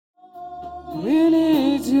We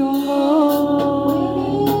need you, Lord.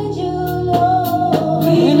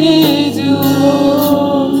 We need you,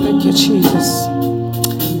 Lord. Thank you, Jesus.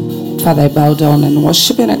 Father, I bow down and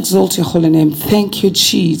worship and exalt your holy name. Thank you,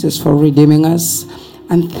 Jesus, for redeeming us.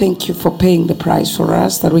 And thank you for paying the price for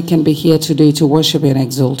us that we can be here today to worship and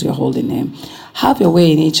exalt your holy name. Have your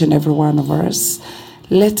way in each and every one of us.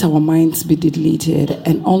 Let our minds be deleted,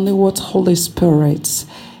 and only what Holy Spirit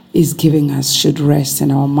is giving us should rest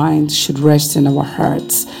in our minds, should rest in our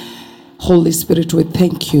hearts. Holy Spirit, we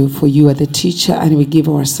thank you for you are the teacher, and we give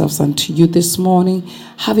ourselves unto you this morning.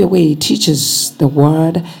 Have your way. Teach us the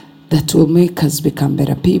word that will make us become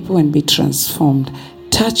better people and be transformed.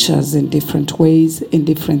 Touch us in different ways, in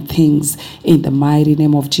different things. In the mighty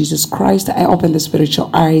name of Jesus Christ, I open the spiritual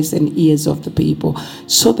eyes and ears of the people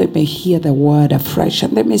so they may hear the word afresh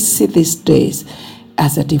and they may see these days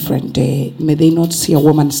as a different day. May they not see a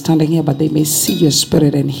woman standing here, but they may see your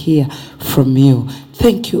spirit and hear from you.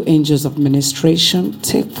 Thank you, angels of ministration.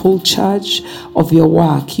 Take full charge of your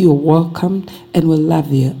work. You are welcome, and we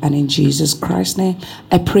love you. And in Jesus Christ's name,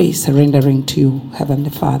 I pray, surrendering to you, Heavenly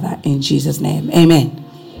Father, in Jesus' name. Amen.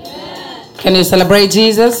 Can you celebrate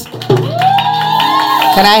Jesus?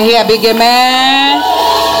 Can I hear a big amen?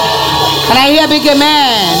 Can I hear a big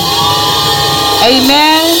amen?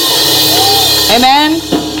 Amen. Amen.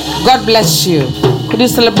 God bless you. Could you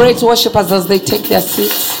celebrate worshipers as they take their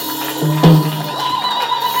seats?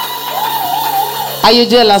 Are you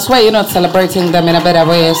jealous? Why are you not celebrating them in a better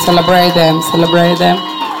way? Celebrate them. Celebrate them.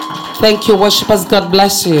 Thank you, worshipers. God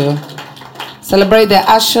bless you. Celebrate the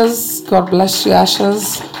ushers. God bless you,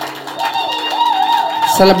 ushers.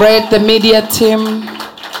 Celebrate the media team.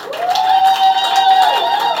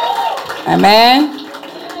 Amen.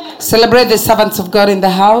 Celebrate the servants of God in the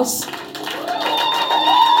house.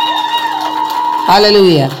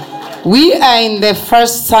 Hallelujah. We are in the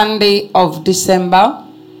first Sunday of December.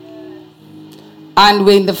 And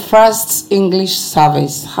we're in the first English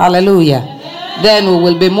service. Hallelujah. Then we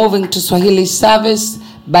will be moving to Swahili service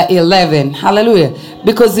by 11. Hallelujah.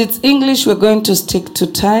 Because it's English, we're going to stick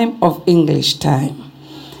to time of English time.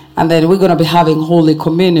 And then we're going to be having Holy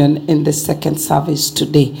Communion in the second service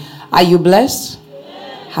today. Are you blessed?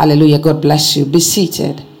 Hallelujah. God bless you. Be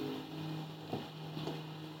seated.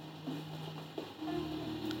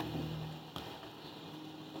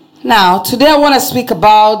 Now, today I want to speak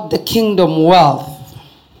about the kingdom wealth.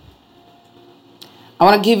 I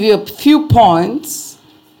want to give you a few points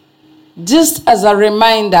just as a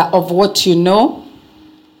reminder of what you know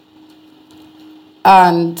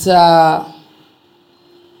and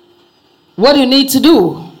what you need to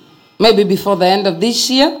do maybe before the end of this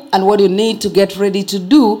year and what you need to get ready to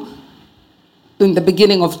do in the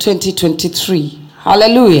beginning of 2023.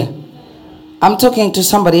 Hallelujah. I'm talking to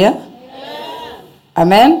somebody, yeah?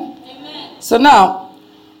 Amen? So now,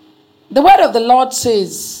 the word of the Lord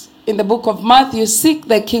says in the book of Matthew, seek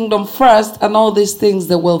the kingdom first and all these things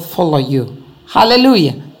that will follow you.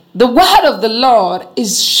 Hallelujah. The word of the Lord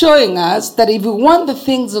is showing us that if we want the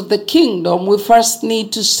things of the kingdom, we first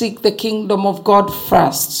need to seek the kingdom of God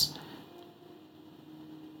first.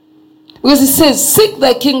 Because it says, seek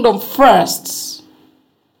the kingdom first,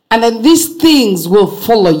 and then these things will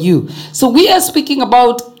follow you. So we are speaking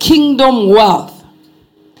about kingdom wealth.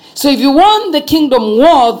 So if you want the kingdom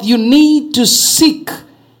wealth, you need to seek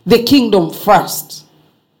the kingdom first.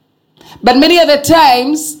 But many other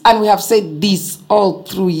times, and we have said this all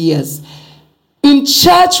through years, in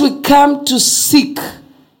church we come to seek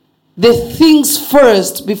the things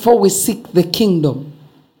first before we seek the kingdom.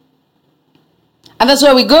 And that's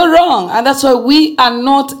why we go wrong, and that's why we are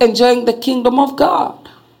not enjoying the kingdom of God.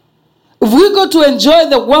 If we go to enjoy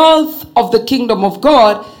the wealth of the kingdom of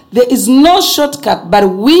God, there is no shortcut, but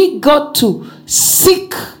we got to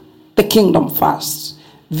seek the kingdom first.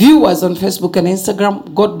 Viewers on Facebook and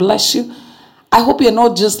Instagram, God bless you. I hope you're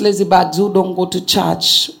not just lazy bags who don't go to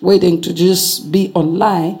church, waiting to just be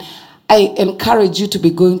online. I encourage you to be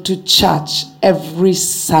going to church every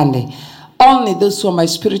Sunday. Only those who are my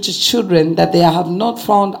spiritual children, that they have not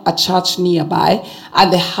found a church nearby,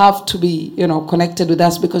 and they have to be, connected with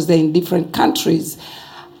us because they're in different countries.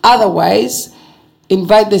 Otherwise,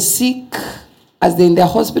 invite the sick as they're in their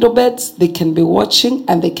hospital beds. They can be watching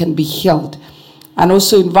and they can be healed. And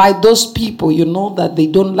also invite those people that they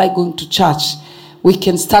don't like going to church. We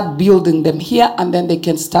can start building them here, and then they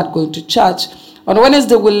can start going to church. On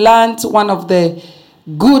Wednesday, we learned one of the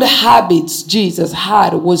good habits Jesus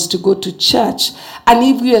had was to go to church. And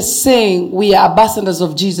if we are saying we are ambassadors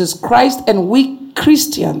of Jesus Christ, and we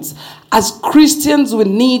Christians As Christians, we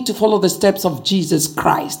need to follow the steps of Jesus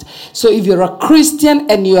Christ. So if you're a Christian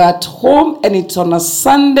and you're at home and it's on a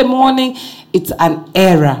Sunday morning, it's an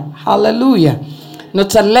error. Hallelujah.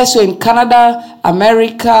 Not unless you're in Canada,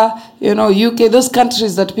 America, UK, those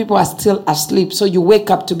countries that people are still asleep. So you wake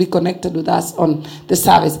up to be connected with us on the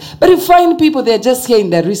service. But you find people, they're just here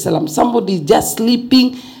in Jerusalem. Somebody's just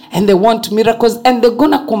sleeping and they want miracles, and they're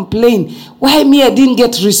going to complain. Why me, I didn't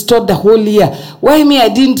get restored the whole year? Why me, I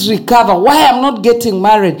didn't recover? Why I'm not getting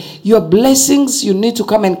married? Your blessings, you need to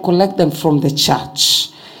come and collect them from the church.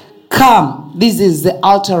 Come. This is the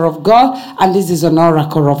altar of God, and this is an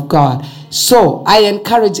oracle of God. So I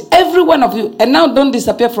encourage every one of you, and now don't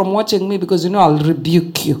disappear from watching me, because I'll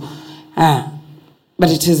rebuke you. But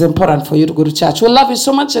it is important for you to go to church. We love you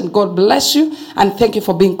so much, and God bless you, and thank you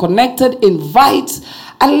for being connected. Invite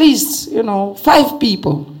at least, 5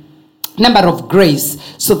 people, number of grace,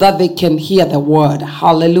 so that they can hear the word.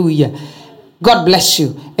 Hallelujah. God bless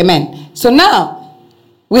you. Amen. So now,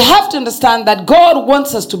 we have to understand that God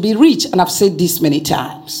wants us to be rich, and I've said this many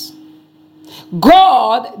times.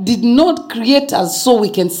 God did not create us so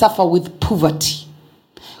we can suffer with poverty.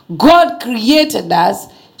 God created us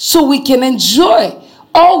so we can enjoy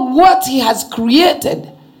all what he has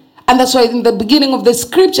created. And that's why in the beginning of the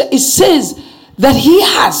scripture, it says that he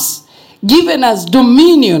has given us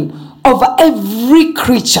dominion over every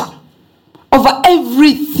creature, over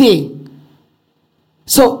everything.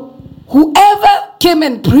 So whoever came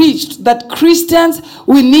and preached that Christians,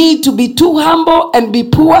 we need to be too humble and be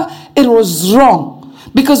poor, it was wrong.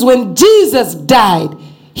 Because when Jesus died,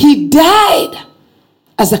 he died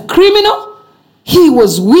as a criminal. He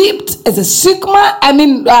was whipped as a sick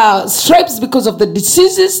man, stripes because of the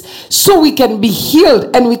diseases, so we can be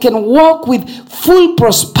healed and we can walk with full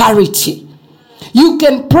prosperity. You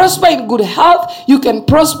can prosper in good health, you can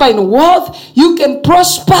prosper in wealth, you can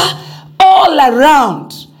prosper all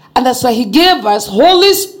around. And that's why he gave us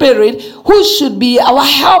Holy Spirit, who should be our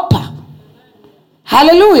helper.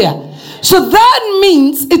 Hallelujah. So that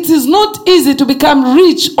means it is not easy to become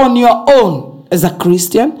rich on your own as a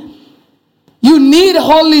Christian. You need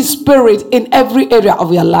Holy Spirit in every area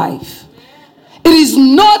of your life. It is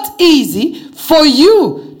not easy for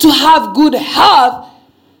you to have good health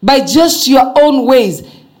by just your own ways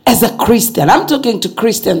as a Christian. I'm talking to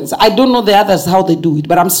Christians. I don't know the others how they do it,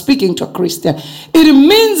 but I'm speaking to a Christian. It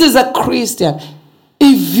means as a Christian,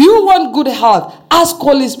 if you want good health, ask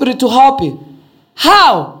Holy Spirit to help you.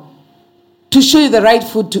 How? To show you the right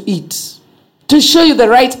food to eat. To show you the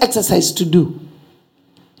right exercise to do.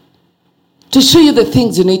 To show you the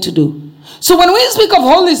things you need to do. So when we speak of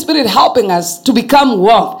Holy Spirit helping us to become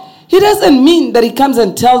wealth, he doesn't mean that he comes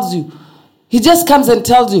and tells you. He just comes and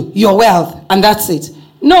tells you your wealth and that's it.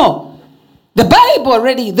 No. The Bible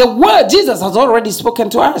already, the word, Jesus has already spoken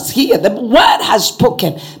to us here. The word has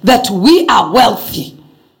spoken that we are wealthy.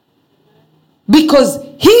 Because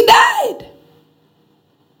he died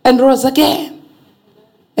and rose again.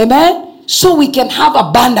 Amen? So we can have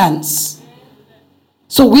abundance.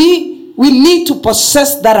 So we need to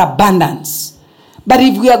possess that abundance. But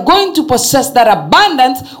if we are going to possess that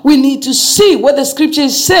abundance, we need to see what the scripture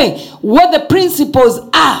is saying, what the principles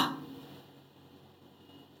are.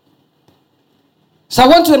 So I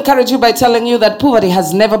want to encourage you by telling you that poverty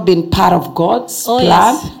has never been part of God's plan.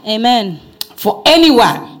 Yes. Amen. For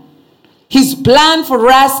anyone. His plan for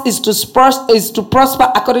us is to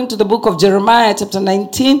prosper according to the book of Jeremiah chapter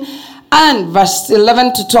 19 and verse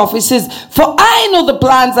 11 to 12. It says, "For I know the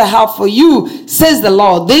plans I have for you, says the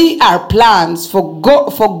Lord. They are plans for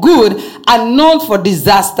good and not for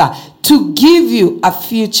disaster, to give you a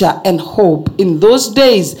future and hope. In those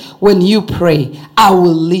days when you pray, I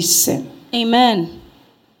will listen." Amen.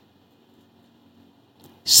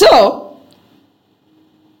 So,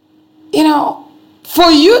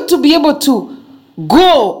 for you to be able to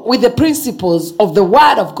go with the principles of the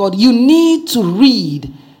Word of God, you need to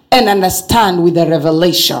read and understand with the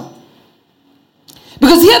revelation.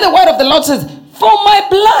 Because here the word of the Lord says, "For my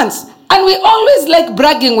plans," and we always like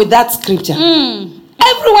bragging with that scripture.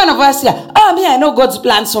 Every one of us here, I know God's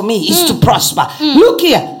plans for me is to prosper. Look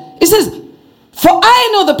here, it says, "For I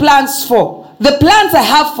know the plans I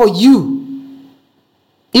have for you."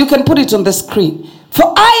 You can put it on the screen.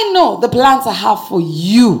 "For I know the plans I have for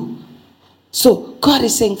you." So God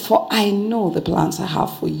is saying, "For I know the plans I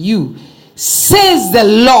have for you, says the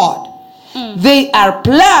Lord." They are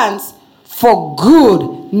plans for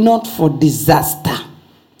good, not for disaster,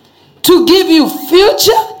 to give you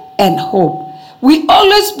future and hope. We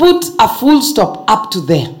always put a full stop up to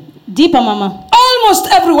there. Deeper, Mama. Almost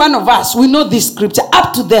every one of us, we know this scripture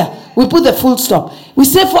up to there. We put the full stop. We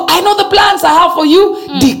say, for I know the plans I have for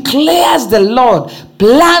you, declares the Lord.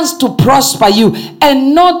 Plans to prosper you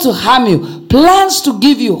and not to harm you. Plans to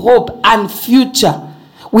give you hope and future.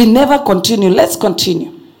 We never continue. Let's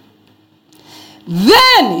continue.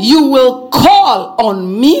 Then you will call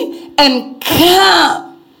on me and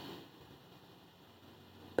come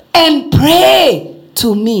and pray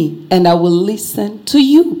to me, and I will listen to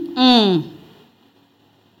you.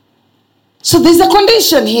 So there's a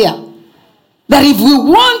condition here that if we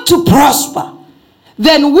want to prosper,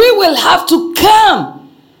 then we will have to come.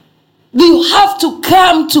 You have to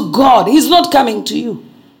come to God. He's not coming to you.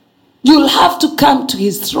 You'll have to come to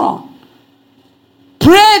his throne.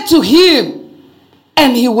 Pray to him,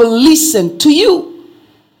 and he will listen to you.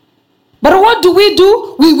 But what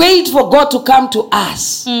do? We wait for God to come to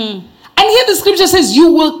us. And here the scripture says,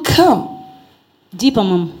 you will come. Deeper,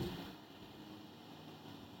 Mom.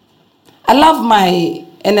 I love my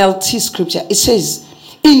NLT scripture. It says,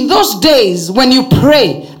 in those days when you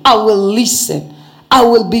pray, I will listen. I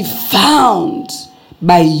will be found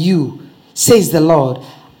by you, says the Lord.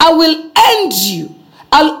 I will end you.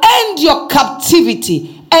 I'll end your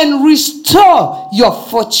captivity and restore your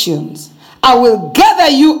fortunes. I will gather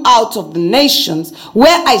you out of the nations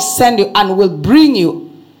where I send you and will bring you.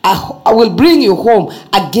 I will bring you home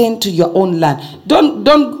again to your own land. Don't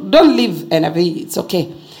leave NIV. It's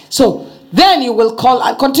okay. So then you will call.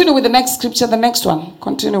 I'll continue with the next scripture. The next one.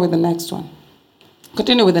 Continue with the next one.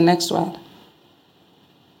 Continue with the next one.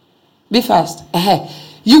 Be fast.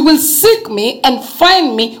 You will seek me and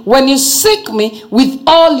find me when you seek me with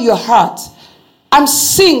all your heart. I'm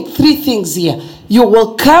seeing three things here. You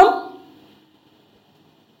will come.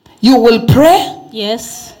 You will pray.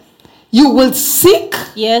 Yes. You will seek.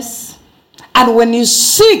 Yes. And when you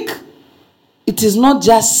seek, it is not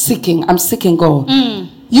just seeking. I'm seeking God.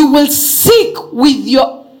 You will seek with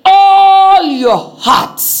all your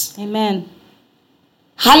hearts. Amen.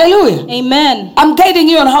 Hallelujah. Amen. I'm guiding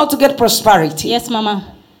you on how to get prosperity. Yes,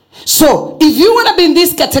 Mama. So, if you want to be in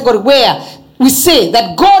this category where we say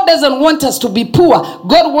that God doesn't want us to be poor,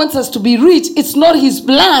 God wants us to be rich, it's not his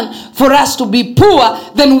plan for us to be poor,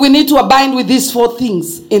 then we need to abide with these four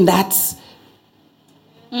things in that.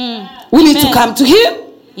 We need to come to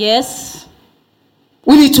him. Yes.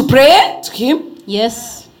 We need to pray to him.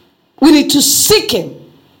 Yes. We need to seek him.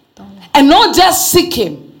 And not just seek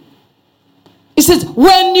him. He says,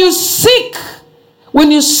 when you seek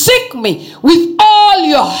me with all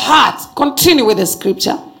your heart. Continue with the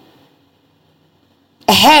scripture.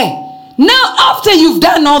 Now after you've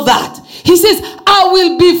done all that, he says, I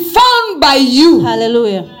will be found by you.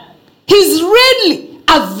 Hallelujah. He's readily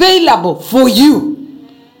available for you.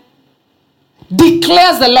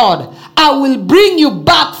 Declares the Lord, I will bring you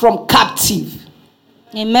back from captive.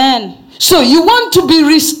 Amen. So you want to be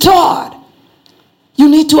restored. You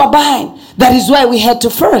need to abide. That is why we had to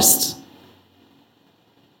first.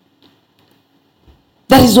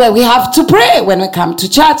 That is why we have to pray when we come to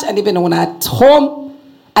church and even when at home.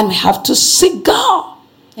 And we have to seek God.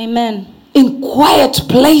 Amen. In quiet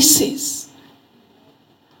places.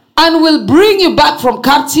 And will bring you back from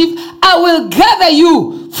captive. I will gather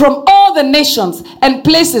you from all the nations and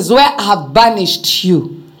places where I have banished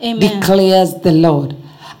you. Amen. Declares the Lord.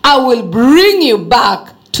 I will bring you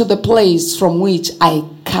back to the place from which I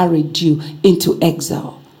carried you into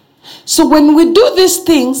exile. So when we do these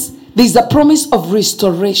things, there's a promise of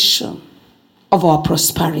restoration of our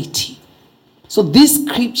prosperity. So this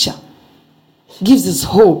scripture gives us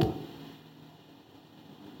hope.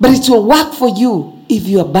 But it will work for you if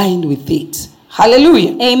you abide with it.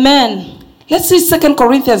 Hallelujah. Amen. Let's see 2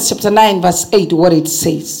 Corinthians chapter 9 verse 8, what it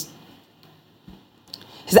says.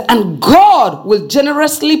 It says, and God will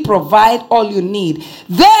generously provide all you need.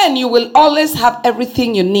 Then you will always have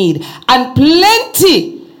everything you need. And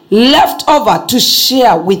plenty left over to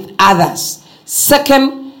share with others.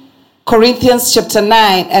 2 Corinthians chapter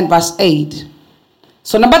 9 and verse 8.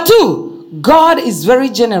 So number 2, God is very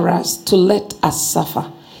generous to let us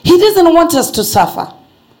suffer. He doesn't want us to suffer.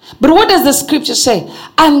 But what does the scripture say?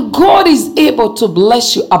 And God is able to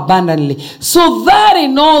bless you abundantly, so that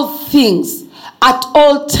in all things, at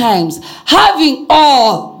all times, having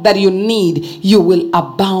all that you need, you will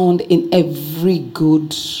abound in every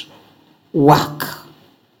good work.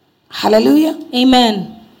 Hallelujah.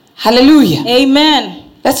 Amen. Hallelujah. Amen.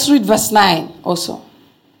 Let's read verse 9 also.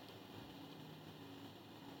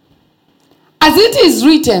 As it is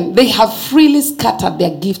written, they have freely scattered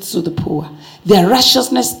their gifts to the poor. Their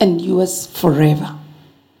righteousness endures forever.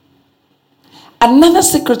 Another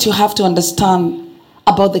secret you have to understand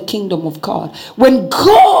about the kingdom of God. When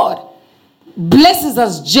God blesses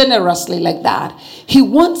us generously like that, he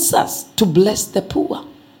wants us to bless the poor.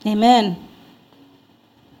 Amen.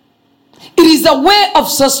 It is a way of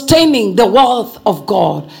sustaining the wealth of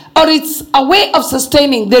God, or it's a way of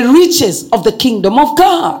sustaining the riches of the kingdom of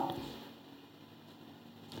God.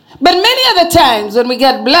 But many other times when we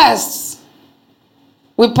get blessed,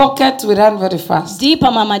 we pocket, we run very fast.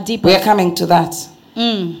 Deeper, Mama, deeper. We are coming to that.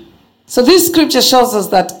 So this scripture shows us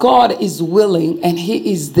that God is willing and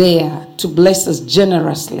he is there to bless us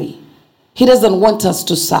generously. He doesn't want us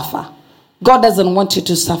to suffer. God doesn't want you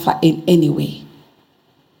to suffer in any way.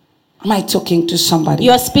 Am I talking to somebody?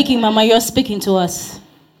 You're speaking, Mama. You're speaking to us.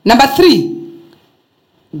 Number 3,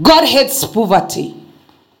 God hates poverty.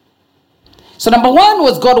 So number 1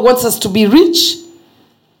 was God wants us to be rich.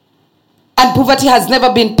 And poverty has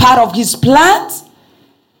never been part of his plans.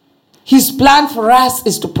 His plan for us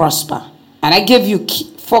is to prosper. And I gave you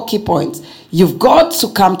 4 key points. You've got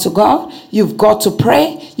to come to God. You've got to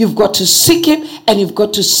pray. You've got to seek him. And you've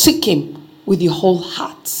got to seek him with your whole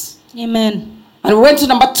heart. Amen. And we went to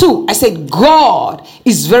number 2. I said God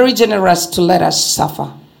is very generous to let us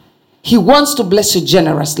suffer. He wants to bless you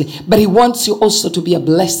generously. But he wants you also to be a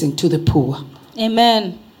blessing to the poor.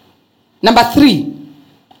 Amen. Number 3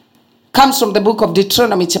 comes from the book of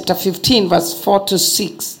Deuteronomy chapter 15 verse 4 to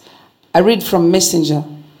 6. I read from Messenger.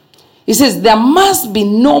 It says, there must be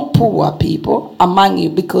no poor people among you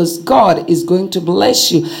because God is going to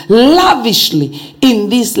bless you lavishly in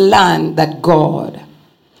this land that God,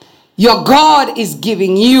 your God, is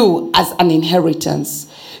giving you as an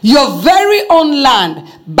inheritance. Your very own land,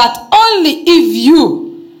 but only if you.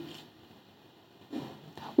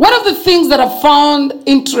 One of the things that I found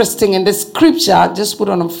interesting in the scripture, just put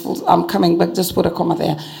on a full, I'm coming back, just put a comma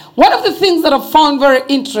there. One of the things that I found very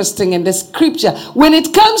interesting in the scripture, when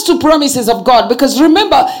it comes to promises of God, because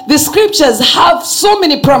remember, the scriptures have so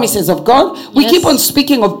many promises of God. We keep on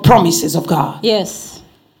speaking of promises of God. Yes.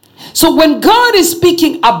 So when God is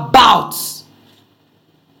speaking about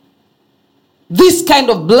this kind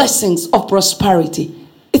of blessings of prosperity,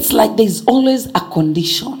 it's like there's always a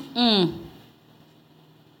condition.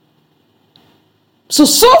 So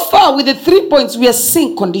far with the 3 points, we are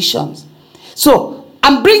seeing conditions. So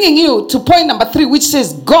I'm bringing you to point number 3, which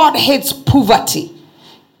says God hates poverty.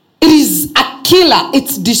 It is a killer.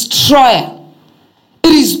 It's destroyer. It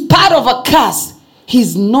is part of a curse.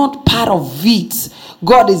 He's not part of it.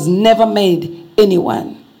 God has never made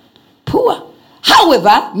anyone poor.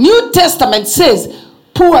 However, New Testament says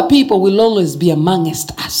poor people will always be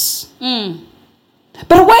amongst us.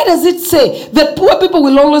 But why does it say that poor people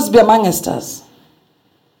will always be amongst us?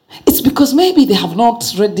 It's because maybe they have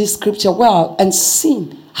not read this scripture well and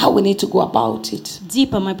seen how we need to go about it.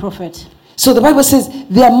 Deeper, my prophet. So the Bible says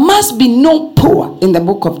there must be no poor in the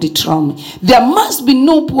book of Deuteronomy. There must be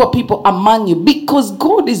no poor people among you because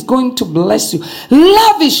God is going to bless you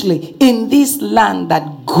lavishly in this land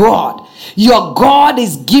that God, your God,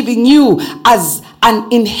 is giving you as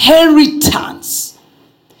an inheritance.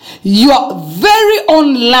 Your very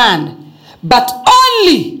own land, but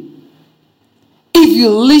only if you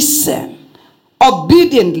listen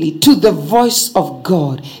obediently to the voice of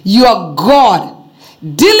God, your God,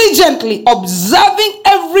 diligently observing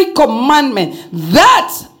every commandment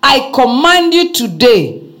that I command you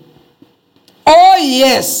today. Oh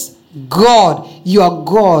yes, God, your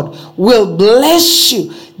God, will bless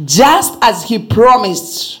you just as he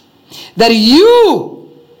promised that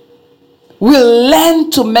you will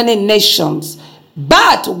lend to many nations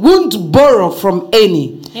but won't borrow from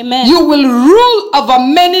any. Amen. You will rule over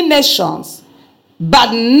many nations,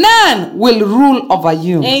 but none will rule over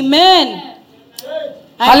you. Amen.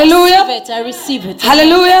 Hallelujah. I receive it.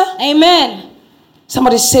 Hallelujah. Amen.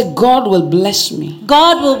 Somebody say, God will bless me.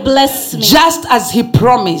 God will bless me. Just as he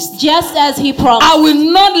promised. Just as he promised. I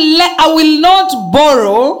will not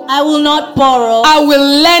borrow. I will not borrow. I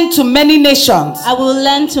will lend to many nations. I will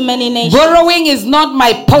lend to many nations. Borrowing is not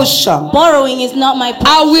my portion. Borrowing is not my portion.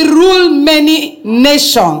 I will rule many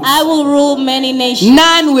nations. I will rule many nations.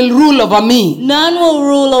 None will rule over me. None will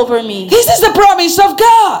rule over me. This is the promise of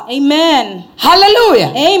God. Amen.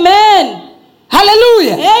 Hallelujah. Amen.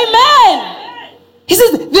 Hallelujah. Amen. He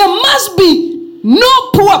says there must be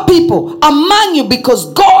no poor people among you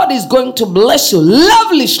because God is going to bless you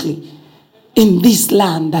lavishly in this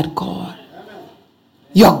land that God,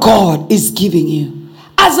 your God, is giving you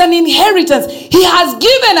as an inheritance. He has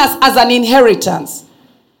given us as an inheritance.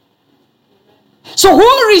 So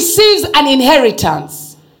who receives an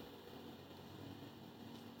inheritance?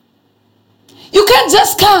 You can't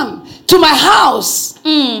just come to my house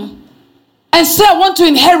and say, I want to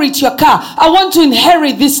inherit your car. I want to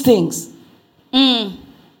inherit these things.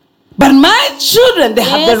 But But my children, they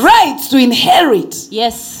have the Yes. rights to inherit.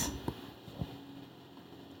 Yes.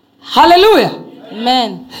 Hallelujah.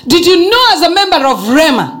 Amen. Did you know, as a member of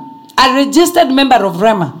Rema, a registered member of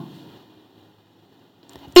Rema,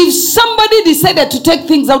 if somebody decided to take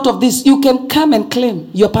things out of this, you can come and claim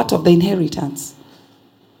you're part of the inheritance.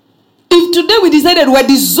 If today we decided we're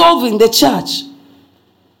dissolving the church,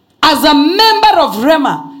 as a member of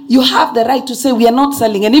Rema, you have the right to say we are not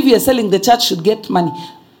selling. And if you are selling, the church should get money.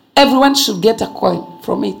 Everyone should get a coin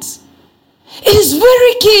from it. It is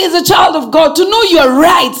very key as a child of God to know your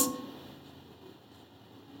rights.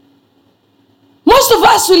 Most of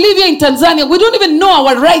us who live here in Tanzania, we don't even know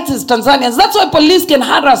our rights as Tanzanians. That's why police can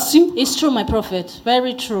harass you. It's true, my prophet.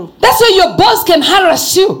 Very true. That's why your boss can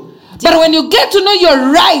harass you. But when you get to know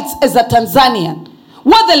your rights as a Tanzanian,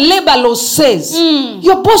 what the labor law says,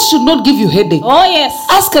 your boss should not give you headache. Oh, yes.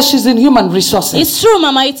 Ask her, she's in human resources. It's true,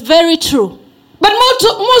 Mama. It's very true. But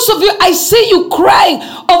most of you, I see you crying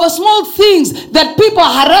over small things that people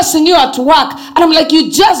are harassing you at work. And I'm like,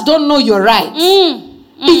 you just don't know your rights.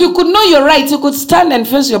 If you could know your rights, you could stand and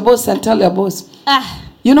face your boss and tell your boss,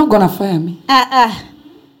 you're not going to fire me.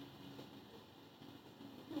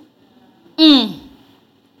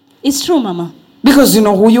 It's true, Mama. Because you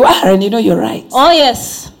know who you are and you know your rights. Oh,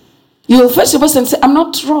 yes. You will face your boss and say, I'm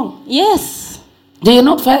not wrong. Yes. You're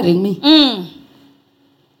not firing me.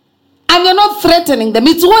 And you're not threatening them.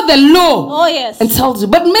 It's what the law tells you.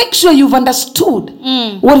 But make sure you've understood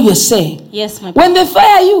what you're saying. Yes, my When they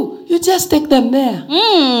fire you, you just take them there.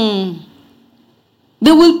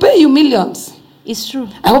 They will pay you millions. It's true.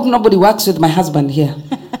 I hope nobody works with my husband here.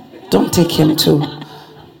 Don't take him to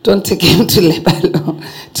labor.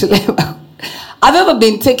 I've ever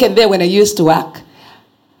been taken there when I used to work.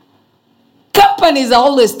 Companies are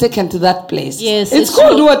always taken to that place. Yes, it's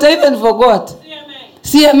called true. what? I even forgot.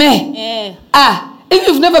 CMA. Yeah. If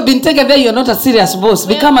you've never been taken there, you're not a serious boss.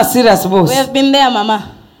 Become a serious boss. We have been there,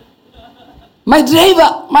 Mama. My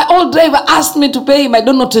old driver asked me to pay him, I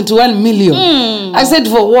don't know, 21 million. I said,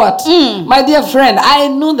 for what? My dear friend, I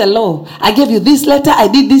know the law. I gave you this letter, I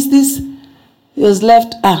did this. He was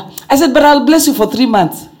left. I said, but I'll bless you for 3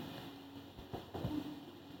 months.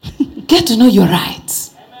 Get to know your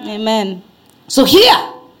rights. Amen. So here,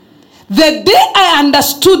 the day I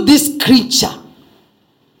understood this scripture,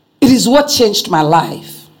 it is what changed my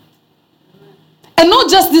life. And not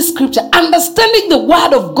just this scripture, understanding the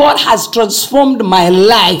word of God has transformed my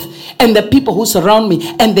life and the people who surround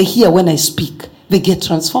me, and they hear when I speak, they get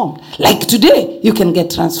transformed. Like today, you can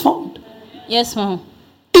get transformed. Yes, Mom.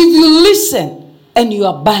 If you listen and you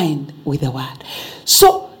abide with the word.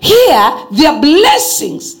 So here, there are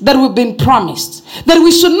blessings that we've been promised, that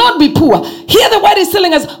we should not be poor. Here the word is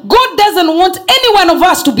telling us, God doesn't want any one of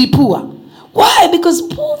us to be poor. Why? Because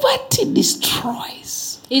poverty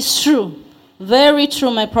destroys. It's true. Very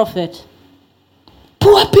true, my prophet.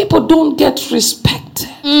 Poor people don't get respected.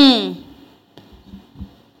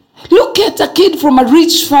 Look at a kid from a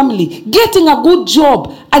rich family getting a good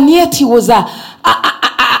job, and yet he was a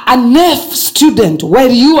NEF student, where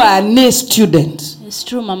you are a NE student. It's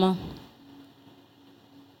true, Mama.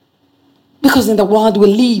 Because in the world we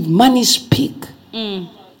live, money speaks.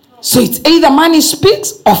 So it's either money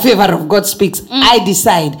speaks or favor of God speaks. I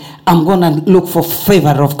decide I'm going to look for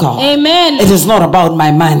favor of God. Amen. It is not about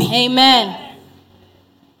my money. Amen.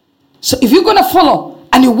 So if you're going to follow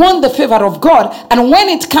and you want the favor of God, and when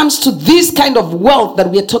it comes to this kind of wealth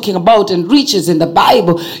that we're talking about and riches in the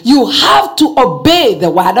Bible, you have to obey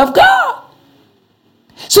the word of God.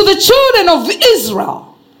 So the children of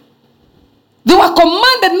Israel, they were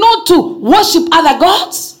commanded not to worship other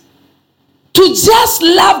gods, to just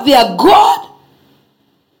love their God,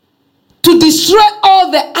 to destroy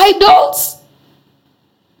all the idols.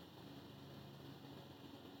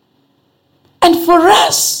 And for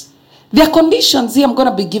us, there are conditions here I'm going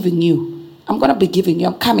to be giving you. I'm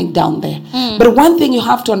coming down there. But one thing you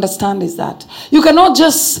have to understand is that you cannot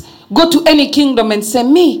just go to any kingdom and say,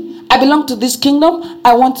 I belong to this kingdom,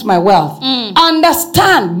 I want my wealth.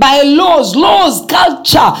 Understand by laws,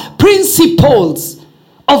 culture, principles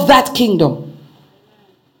of that kingdom.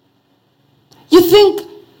 You think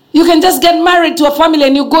you can just get married to a family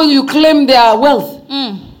and you claim their wealth.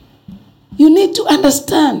 You need to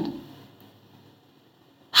understand.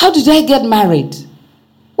 How did I get married?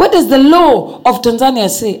 What does the law of Tanzania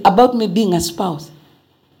say about me being a spouse?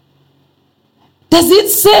 Does it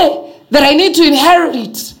say that I need to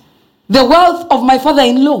inherit the wealth of my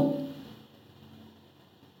father-in-law?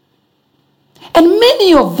 And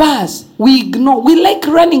many of us, we ignore. We like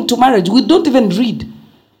running to marriage. We don't even read.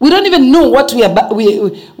 We don't even know what we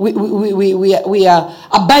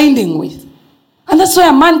are binding with. And that's why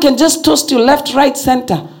a man can just toast you left, right,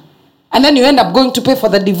 center. And then you end up going to pay for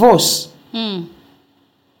the divorce. You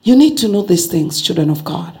need to know these things, children of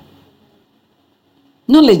God.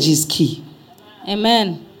 Knowledge is key.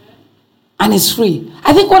 Amen. And it's free.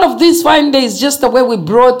 I think one of these fine days, just the way we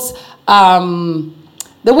brought that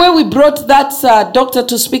doctor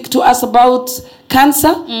to speak to us about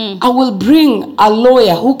cancer, I will bring a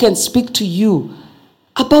lawyer who can speak to you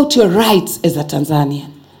about your rights as a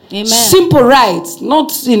Tanzanian. Amen. Simple rights,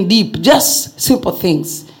 not in deep, just simple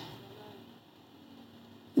things.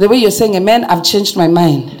 The way you're saying amen, I've changed my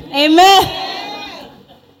mind. Amen.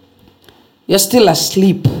 You're still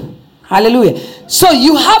asleep. Hallelujah. So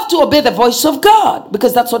you have to obey the voice of God,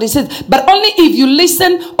 because that's what he says. But only if you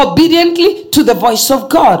listen obediently to the voice of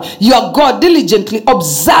God. You are God diligently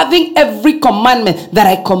observing every commandment that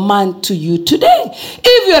I command to you today.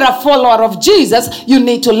 If you're a follower of Jesus, you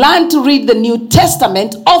need to learn to read the New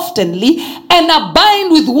Testament oftenly and abide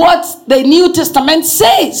with what the New Testament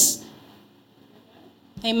says.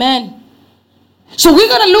 Amen. So we're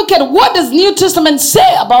going to look at what does New Testament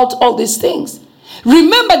say about all these things.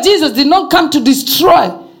 Remember, Jesus did not come to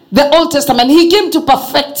destroy the Old Testament. He came to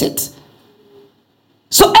perfect it.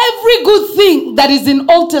 So every good thing that is in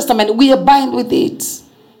Old Testament, we abide with it.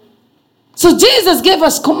 So Jesus gave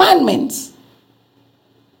us commandments.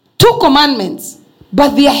 2 commandments, but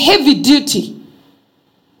they are heavy duty.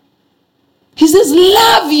 He says,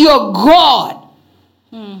 love your God.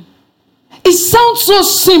 It sounds so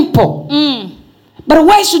simple. But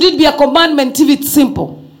why should it be a commandment if it's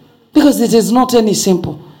simple? Because it is not any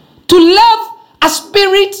simple. To love a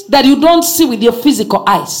spirit that you don't see with your physical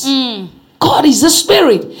eyes. God is a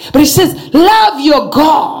spirit. But he says, love your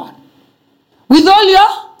God with all your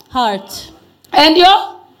Heart. And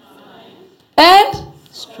your and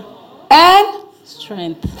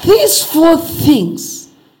Strength. these 4 things,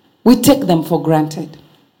 we take them for granted.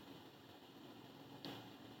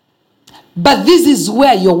 But this is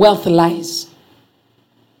where your wealth lies.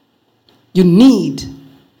 You need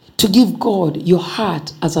to give God your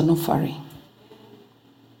heart as an offering.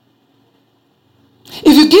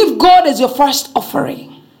 If you give God as your first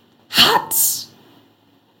offering, hearts,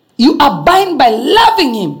 you are bound by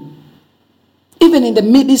loving him. Even in the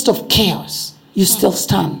midst of chaos, you still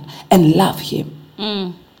stand and love him.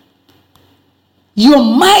 Your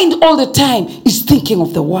mind all the time is thinking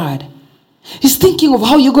of the word. He's thinking of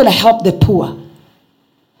how you're going to help the poor.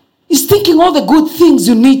 He's thinking all the good things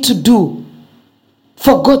you need to do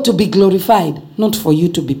for God to be glorified, not for you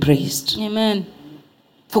to be praised. Amen.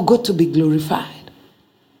 For God to be glorified.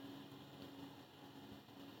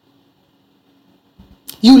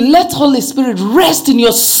 You let Holy Spirit rest in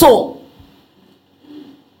your soul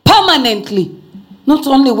permanently. Not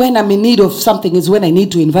only when I'm in need of something, is when I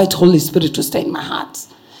need to invite Holy Spirit to stay in my heart,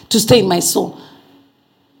 to stay in my soul.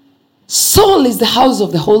 Soul is the house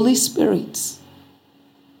of the Holy Spirit.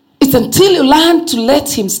 It's until you learn to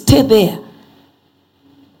let him stay there,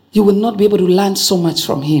 you will not be able to learn so much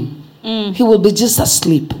from him. He will be just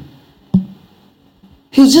asleep.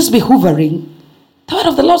 He'll just be hovering. The word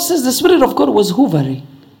of the Lord says the Spirit of God was hovering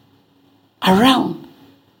around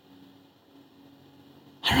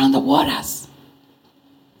the waters.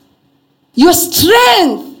 Your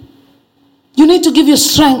strength, you need to give your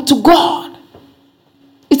strength to God.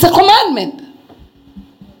 It's a commandment.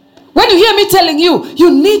 When you hear me telling you, you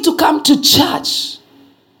need to come to church.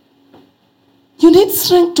 You need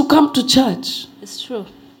strength to come to church. It's true.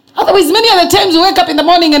 Otherwise, many other times you wake up in the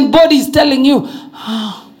morning and body is telling you,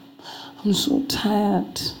 I'm so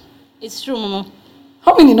tired. It's true, Mama.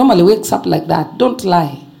 How many normally wakes up like that? Don't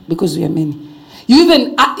lie, because we are many.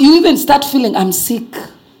 You even start feeling, I'm sick.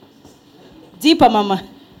 Deeper, Mama.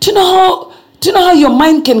 Do you know how your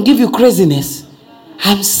mind can give you craziness?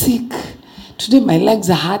 I'm sick. Today my legs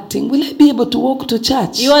are hurting. Will I be able to walk to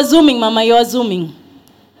church? You are zooming, Mama. You are zooming.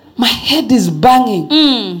 My head is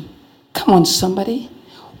banging. Come on, somebody.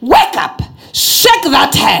 Wake up. Shake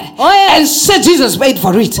that head. Oh, yes. And say, Jesus paid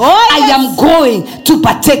for it. Oh, yes. I am going to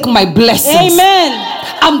partake my blessings. Amen.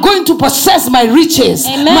 I'm going to possess my riches.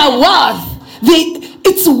 Amen. My wealth.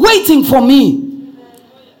 It's waiting for me.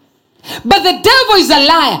 But the devil is a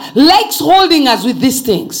liar. Likes holding us with these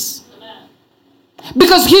things.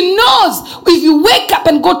 Because he knows if you wake up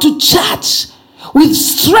and go to church with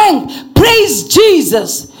strength, praise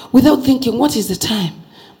Jesus, without thinking, what is the time?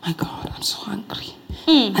 My God, I'm so hungry.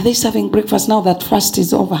 Are they serving breakfast now that fast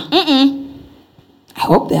is over? I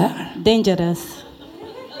hope they are. Dangerous.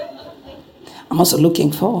 I'm also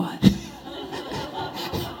looking forward.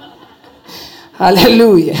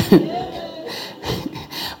 Hallelujah.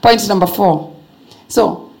 Point number 4.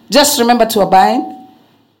 So, just remember to abide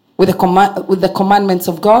with the commandments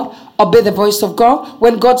of God. Obey the voice of God.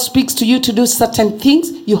 When God speaks to you to do certain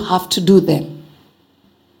things, you have to do them.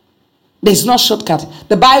 There's no shortcut.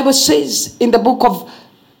 The Bible says in the book of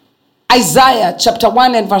Isaiah chapter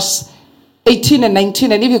 1 and verse 18 and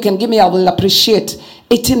 19, and if you can give me, I will appreciate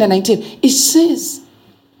 18 and 19. It says,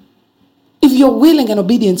 if you're willing and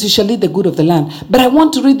obedient, you shall eat the good of the land. But I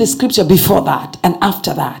want to read the scripture before that and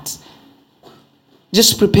after that.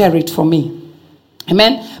 Just prepare it for me.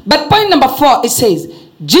 Amen. But point number 4, it says,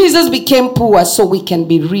 Jesus became poor so we can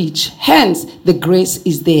be rich. Hence, the grace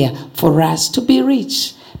is there for us to be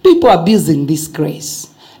rich. People are abusing this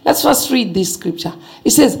grace. Let's first read this scripture.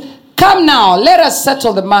 It says, come now, let us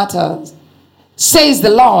settle the matter, says the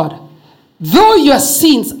Lord. Though your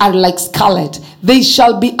sins are like scarlet, they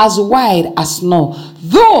shall be as white as snow.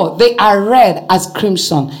 Though they are red as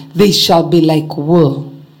crimson, they shall be like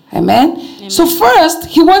wool. Amen? Amen. So first,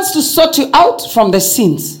 he wants to sort you out from the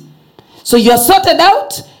sins. So you're sorted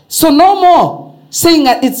out, so no more saying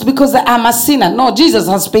that it's because I'm a sinner. No, Jesus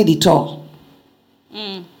has paid it all.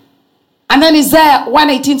 And then Isaiah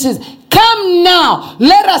 1:18 says, come now,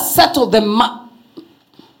 let us settle the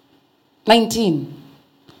 19.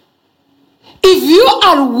 If you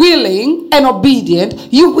are willing and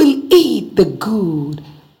obedient, you will eat the good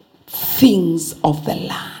things of the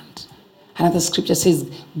land. Another scripture says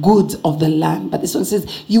goods of the land, but this one says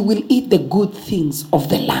you will eat the good things of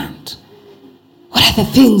the land. What are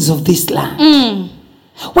the things of this land?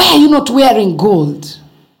 Why are you not wearing gold?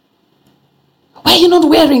 Why are you not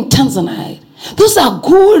wearing Tanzanite? Those are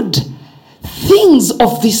good things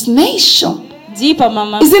of this nation. Deeper,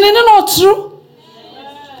 Mama. Isn't it not true?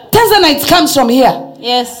 Tanzanite comes from here.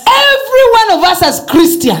 Yes. Every one of us as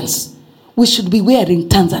Christians, we should be wearing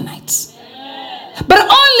Tanzanites. But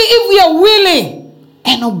only if we are willing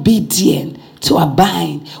and obedient to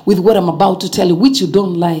abide with what I'm about to tell you, which you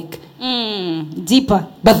don't like. Deeper.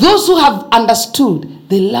 But those who have understood,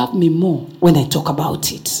 they love me more when I talk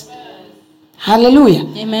about it. Hallelujah.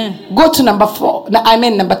 Amen. Go to number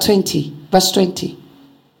 20, verse 20.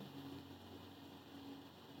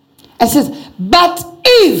 And it says, but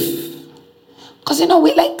if, because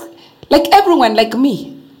we like everyone, like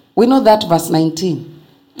me, we know that verse 19.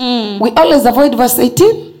 We always avoid verse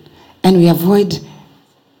 18 and we avoid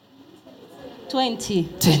 20.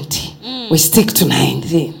 We stick to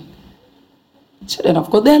 19. Children of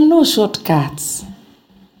God, there are no shortcuts.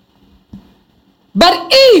 But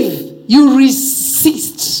if you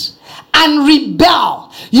resist and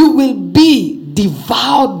rebel, you will be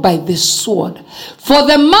devoured by the sword. For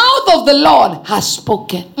the mouth of the Lord has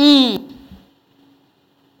spoken.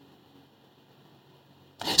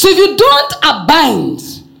 So if you don't abide,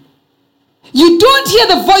 you don't hear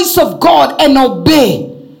the voice of God and obey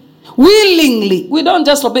willingly. We don't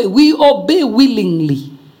just obey, we obey willingly.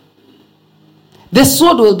 The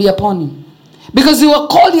sword will be upon you. Because you were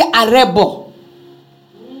called a rebel.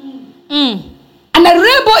 And a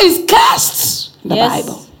rebel is cursed in the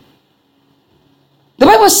Bible. The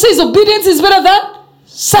Bible says obedience is better than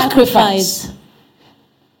sacrifice.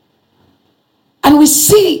 And we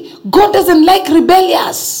see God doesn't like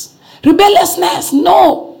rebelliousness.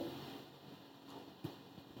 No.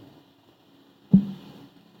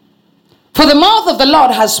 For the mouth of the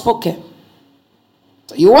Lord has spoken.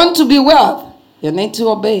 So you want to be wealth, you need to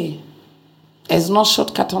obey. There's no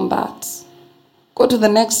shortcut on that. Go to the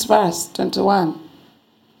next verse, 21.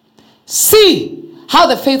 See how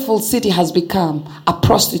the faithful city has become a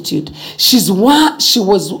prostitute. She once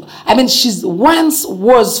was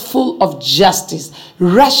full of justice,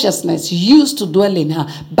 righteousness used to dwell in her,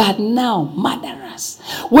 but now murderers.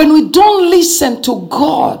 When we don't listen to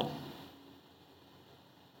God,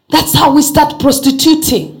 that's how we start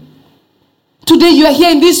prostituting. Today you are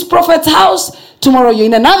here in this prophet's house, tomorrow you're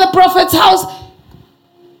in another prophet's house.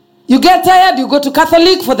 You get tired, you go to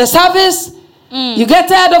Catholic for the service. You get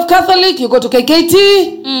tired of Catholic, you go to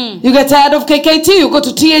KKT. You get tired of KKT, you go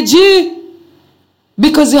to TAG.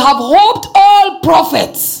 Because you have hoped all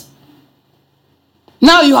prophets.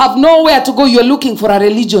 Now you have nowhere to go. You're looking for a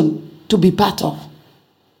religion to be part of.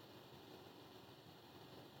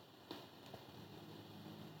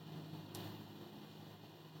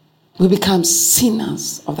 We become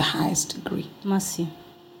sinners of the highest degree. Mercy.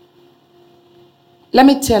 Let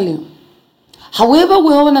me tell you, however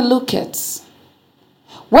we want to look at,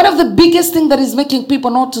 one of the biggest things that is making people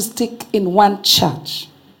not to stick in one church,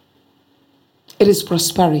 it is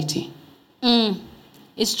prosperity.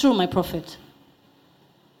 It's true, my prophet.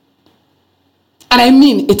 And I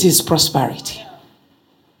mean it is prosperity.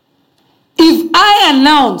 If I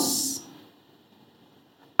announce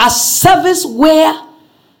a service where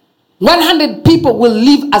 100 people will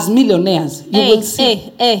live as millionaires. You will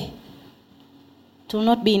see. It will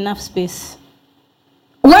not be enough space.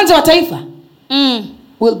 Uwanja wa Taifa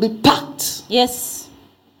will be packed. Yes.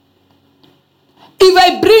 If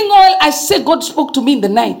I bring oil, I say God spoke to me in the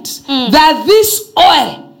night that this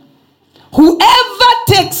oil, whoever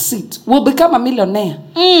takes it will become a millionaire.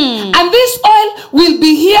 And this oil will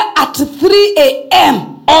be here at 3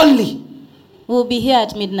 a.m. only. We'll be here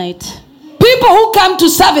at midnight. People who come to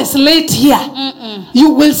service late here, you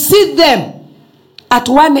will see them at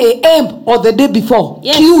 1 a.m. or the day before,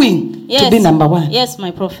 queuing to be number one. Yes, my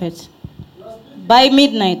prophet. By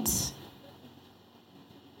midnight.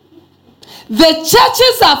 The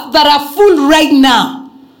churches that are full right now,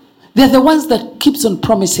 they're the ones that keeps on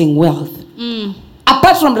promising wealth.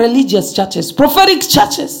 Apart from religious churches, prophetic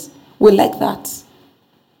churches, we like that.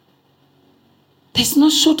 There's no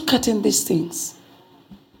shortcut in these things.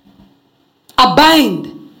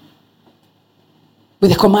 Abide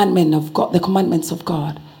with the commandment of God, the commandments of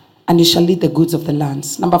God, and you shall eat the goods of the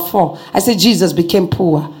lands. Number 4, I say Jesus became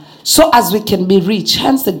poor so as we can be rich.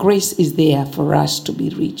 Hence the grace is there for us to be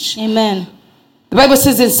rich. Amen. The Bible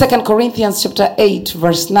says in 2 Corinthians chapter 8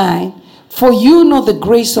 verse 9, for you know the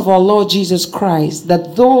grace of our Lord Jesus Christ,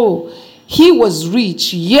 that though he was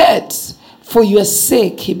rich, yet for your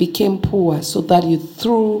sake he became poor, so that you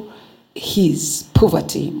through his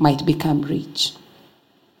poverty might become rich.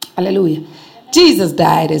 Hallelujah. Jesus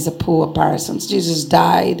died as a poor person. Jesus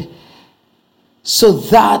died so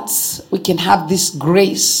that we can have this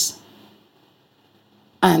grace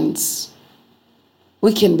and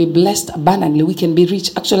we can be blessed abundantly. We can be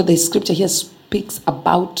rich. Actually, the scripture here speaks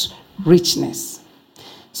about richness.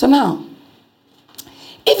 So now,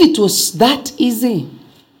 if it was that easy,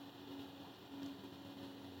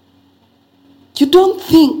 you don't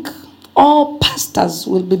think all pastors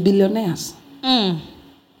will be billionaires?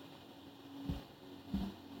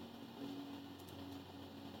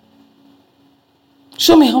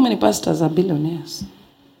 Show me how many pastors are billionaires.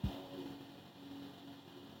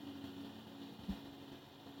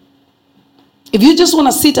 If you just want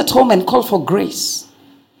to sit at home and call for grace,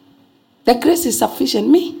 the grace is sufficient.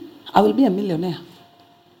 Me, I will be a millionaire.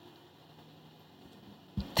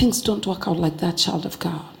 Things don't work out like that, child of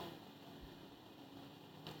God.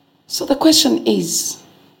 So the question is,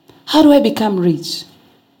 how do I become rich?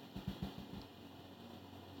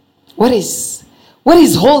 What is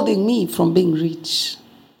holding me from being rich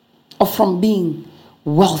or from being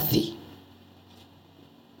wealthy?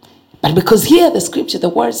 But because here the scripture, the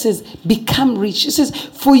word says, become rich. It says,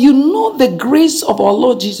 for you know the grace of our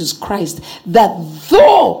Lord Jesus Christ, that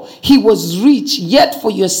though he was rich, yet for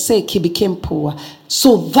your sake he became poor,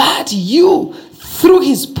 so that you through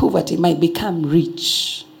his poverty might become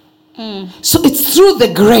rich. So it's through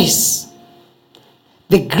the grace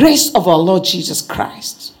of our Lord Jesus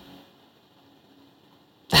Christ,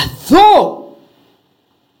 that though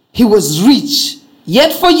he was rich,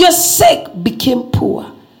 yet for your sake became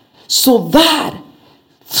poor, so that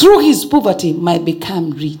through his poverty might become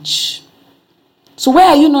rich. So where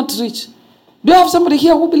are you not rich? Do you have somebody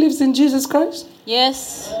here who believes in Jesus Christ?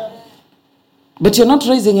 Yes. But you're not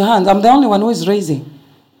raising your hands. I'm the only one who is raising.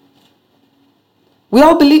 We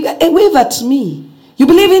all believe. Hey, wave at me. You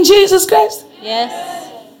believe in Jesus Christ? Yes.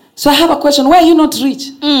 So I have a question. Why are you not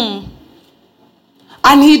rich?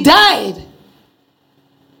 And he died.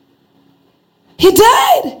 He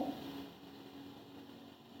died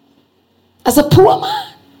as a poor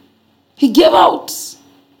man. He gave out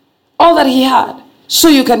all that he had so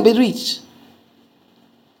you can be rich.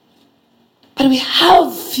 But we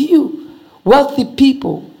have few wealthy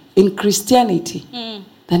people in Christianity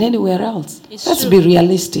than anywhere else. Let's be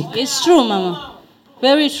realistic. It's true, Mama.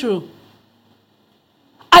 Very true.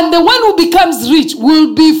 And the one who becomes rich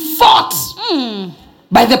will be fought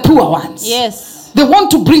by the poor ones. Yes. They want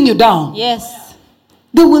to bring you down. Yes.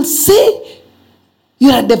 They will say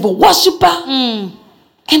you're a devil worshiper.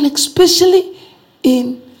 And especially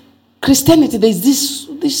in Christianity, there's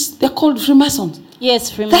this they're called Freemasons.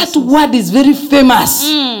 Yes, Freemasons. That word is very famous.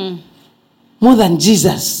 More than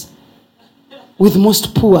Jesus with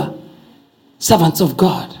most poor servants of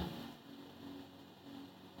God.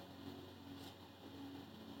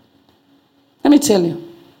 Let me tell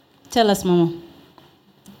you. Tell us, Mama.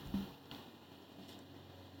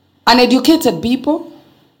 Uneducated people,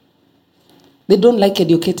 they don't like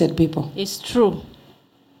educated people. It's true.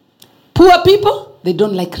 Poor people, they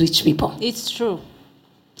don't like rich people. It's true.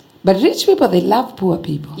 But rich people, they love poor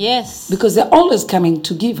people. Yes. Because they're always coming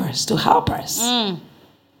to give us, to help us.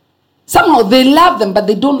 Somehow they love them, but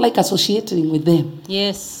they don't like associating with them.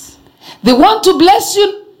 Yes. They want to bless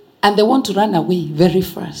you, and they want to run away very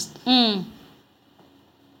fast.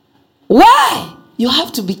 Why? You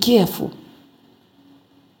have to be careful.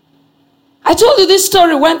 I told you this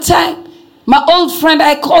story one time. My old friend,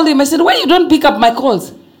 I called him. I said, why you don't pick up my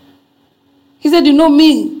calls? He said, you know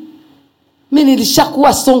me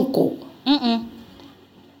nilishakuwa sonko.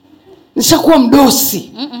 Nishakuwa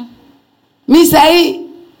mdosi. Mi sahi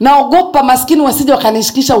naogopa maskini wasije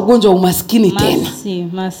wakanishikisha ugonjwa wa umaskini tena.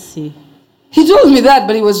 Mercy. He told me that,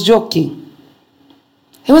 but he was joking.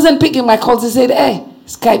 He wasn't picking my calls. He said, hey,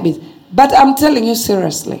 Skype it. But I'm telling you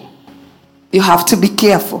seriously, you have to be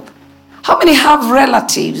careful. How many have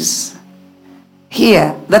relatives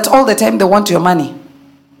here that all the time they want your money?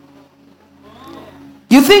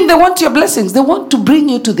 You think they want your blessings? They want to bring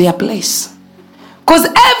you to their place. Because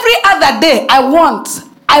every other day, I want.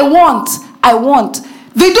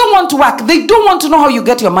 They don't want to work. They don't want to know how you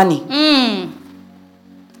get your money.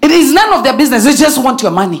 It is none of their business. They just want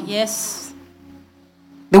your money. Yes.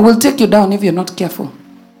 They will take you down if you're not careful.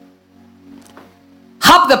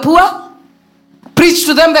 Help the poor. Preach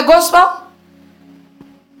to them the gospel.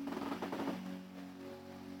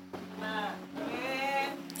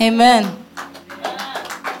 Amen.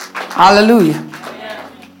 Hallelujah.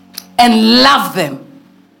 And love them.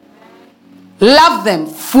 Love them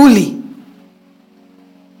fully.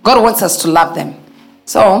 God wants us to love them.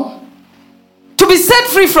 So, to be set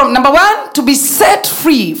free from, number one, to be set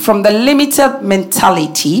free from the limited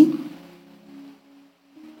mentality.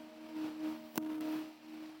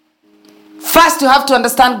 First, you have to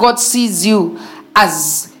understand God sees you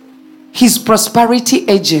as his prosperity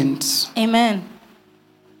agent. Amen.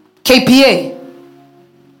 KPA.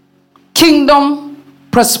 Kingdom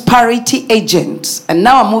prosperity agent. And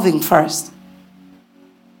now I'm moving first.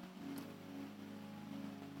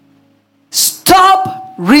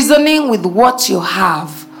 Stop reasoning with what you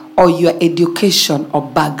have or your education or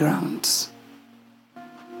background.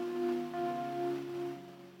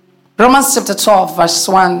 Romans chapter 12, verse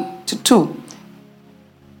 1 to 2.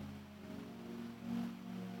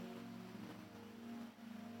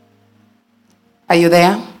 Are you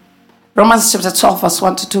there? Romans chapter 12, verse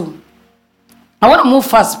 1 to 2. I want to move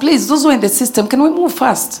fast. Please, those who are in the system, can we move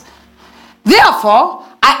fast? Therefore,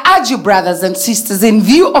 I urge you, brothers and sisters, in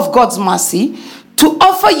view of God's mercy, to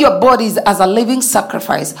offer your bodies as a living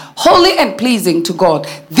sacrifice, holy and pleasing to God.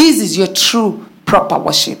 This is your true, proper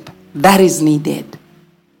worship. That is needed.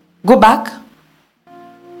 Go back.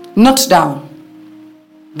 Note down.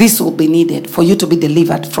 This will be needed for you to be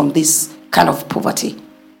delivered from this kind of poverty.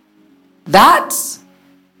 That,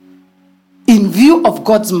 in view of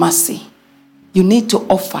God's mercy, you need to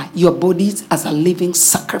offer your bodies as a living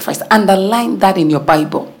sacrifice. Underline that in your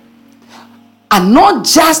Bible. And not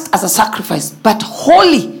just as a sacrifice, but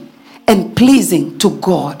holy and pleasing to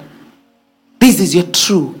God. This is your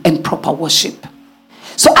true and proper worship.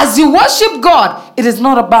 So as you worship God, it is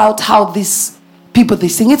not about how these people they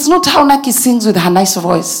sing. It's not how Naki sings with her nice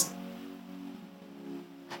voice.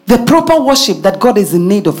 The proper worship that God is in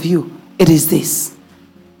need of you, it is this.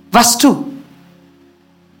 Verse 2.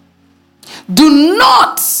 Do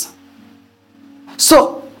not.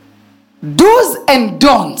 So, do's and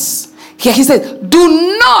don'ts. Here he says,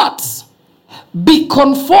 do not be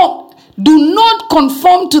conformed. Do not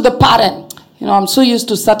conform to the pattern. You know, I'm so used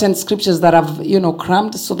to certain scriptures that I've,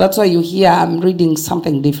 crammed. So that's why you hear I'm reading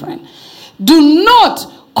something different. Do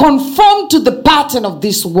not conform to the pattern of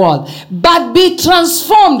this world, but be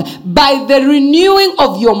transformed by the renewing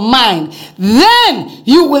of your mind. Then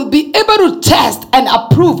you will be able to test and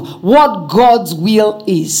approve what God's will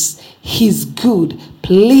is. His good,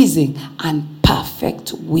 pleasing, and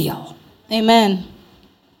perfect will. Amen.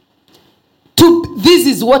 This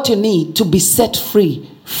is what you need to be set free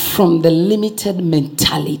from the limited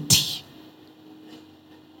mentality.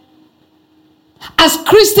 As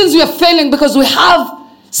Christians, we are failing because we have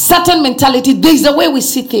certain mentality. There is a way we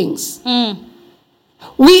see things.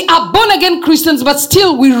 We are born again Christians, but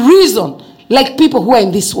still we reason like people who are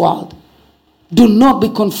in this world. Do not be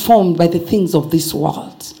conformed by the things of this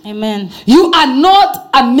world. Amen. You are not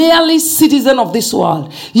a merely citizen of this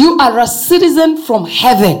world. You are a citizen from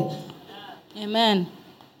heaven. Amen.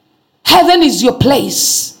 Heaven is your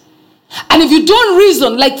place. And if you don't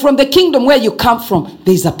reason like from the kingdom where you come from,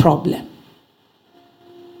 there is a problem.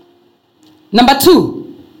 Number 2.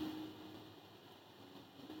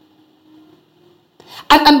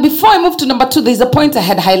 And before I move to number 2, there's a point I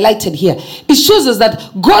had highlighted here. It shows us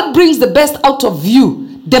that God brings the best out of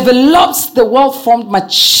you, develops the well-formed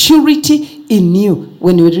maturity in you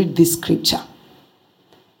when you read this scripture.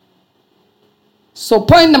 So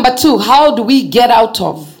point number 2, how do we get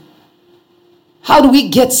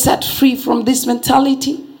set free from this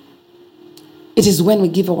mentality? It is when we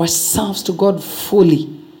give ourselves to God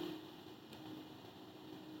fully.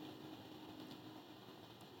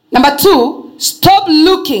 Number 2, stop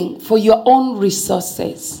looking for your own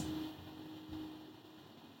resources.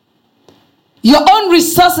 Your own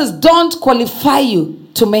resources don't qualify you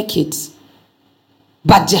to make it.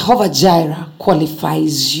 But Jehovah Jireh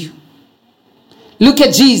qualifies you. Look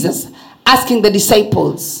at Jesus asking the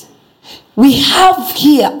disciples, we have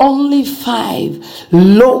here only 5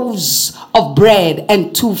 loaves of bread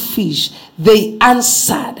and 2 fish. They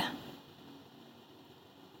answered.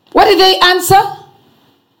 What did they answer?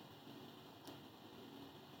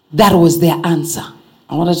 That was their answer.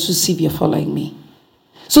 I wanted to see if you're following me.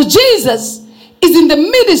 So Jesus is in the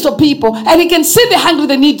midst of people, and he can see the hungry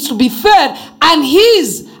that needs to be fed, and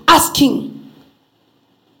he's asking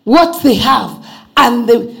what they have. And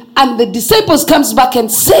the disciples comes back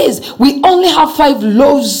and says, we only have 5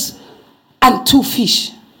 loaves and 2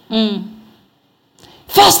 fish.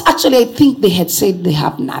 First, actually, I think they had said they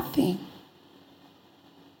have nothing.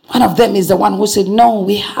 One of them is the one who said, no,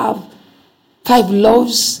 we have 5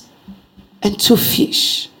 loaves and 2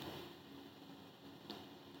 fish.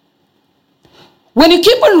 When you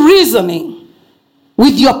keep on reasoning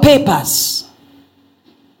with your papers,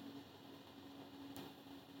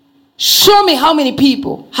 show me how many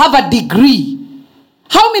people have a degree.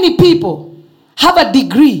 How many people have a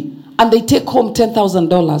degree and they take home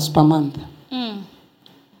 $10,000 per month?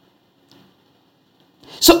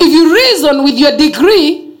 So if you reason with your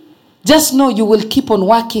degree, just know you will keep on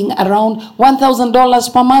working around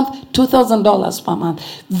 $1,000 per month, $2,000 per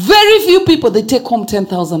month. Very few people, they take home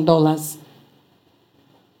 $10,000.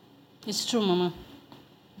 It's true, Mama.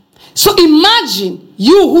 So imagine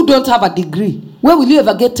you who don't have a degree. Where will you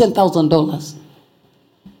ever get $10,000?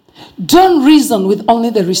 Don't reason with only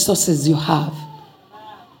the resources you have.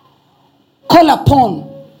 Call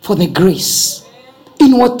upon for the grace.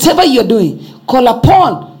 In whatever you're doing, call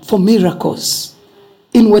upon for miracles.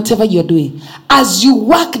 In whatever you're doing. As you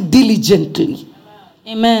work diligently.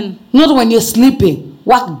 Amen. Not when you're sleeping.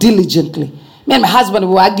 Work diligently. Me and my husband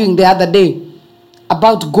were arguing the other day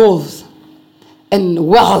about gold and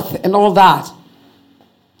wealth and all that.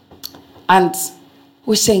 And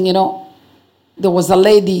we're saying, there was a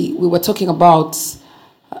lady, we were talking about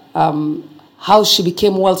how she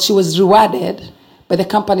became wealthy. She was rewarded by the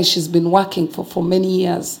company she's been working for many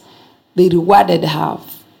years. They rewarded her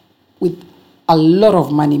with a lot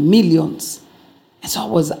of money, millions. And so I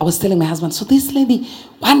was telling my husband, so this lady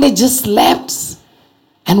one day just slept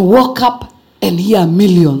and woke up and here are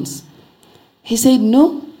millions. He said,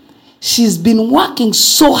 no, she's been working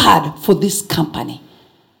so hard for this company.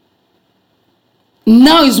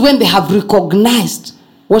 Now is when they have recognized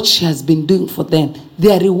what she has been doing for them.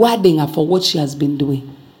 They are rewarding her for what she has been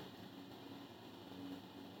doing.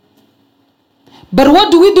 But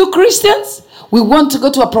what do, Christians? We want to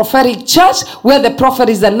go to a prophetic church where the prophet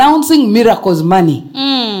is announcing miracles money.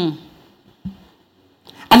 And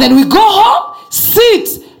then we go home,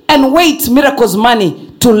 sit, and wait miracles money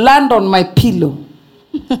to land on my pillow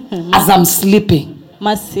as I'm sleeping.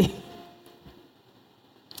 Mercy.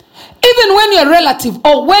 Even when you're a relative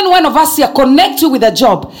or when one of us here connect you with a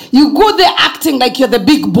job, you go there acting like you're the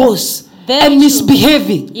big boss and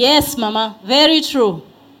misbehaving. Yes, Mama. Very true.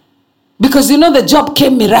 Because the job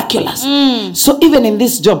came miraculous. So even in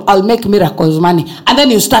this job, I'll make miracles money. And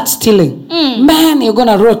then you start stealing. Man, you're going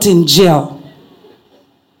to rot in jail.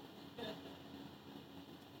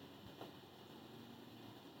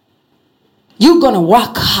 You're going to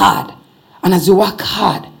work hard. And as you work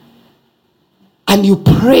hard, and you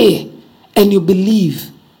pray, and you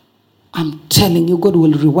believe, I'm telling you, God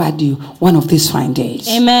will reward you one of these fine days.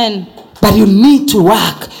 Amen. But you need to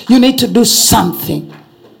work. You need to do something.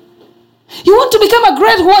 You want to become a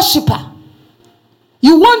great worshiper.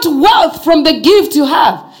 You want wealth from the gift you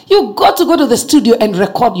have. You got to go to the studio and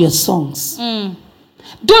record your songs.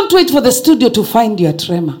 Don't wait for the studio to find your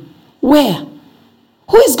tremor. Where?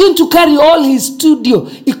 Who is going to carry all his studio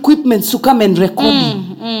equipment to come and record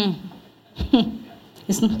you?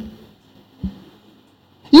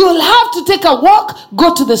 You'll have to take a walk,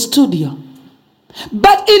 go to the studio.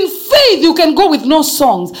 But in faith, you can go with no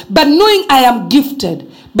songs. But knowing I am gifted,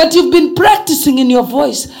 but you've been practicing in your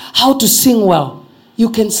voice how to sing well, you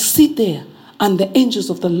can sit there and the angels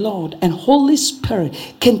of the Lord and Holy Spirit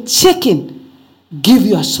can check in, give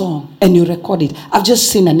you a song, and you record it. I've just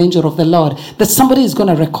seen an angel of the Lord that somebody is going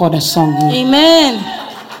to record a song here. Amen.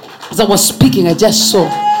 As I was speaking, I just saw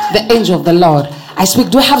the angel of the Lord. I speak.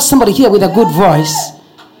 Do I have somebody here with a good voice?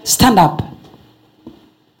 Stand up.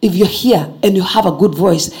 If you're here and you have a good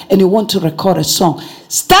voice and you want to record a song,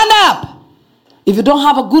 stand up. If you don't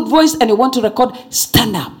have a good voice and you want to record,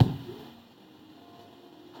 stand up.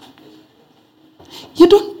 You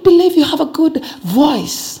don't believe you have a good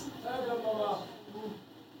voice.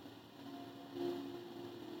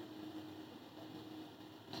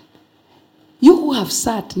 You who have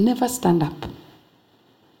sat, never stand up.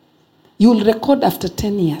 You will record after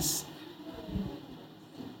 10 years.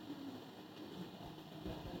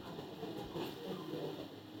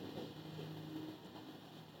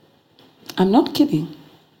 I'm not kidding.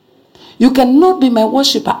 You cannot be my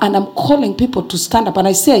worshiper and I'm calling people to stand up and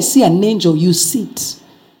I say, I see an angel, you sit.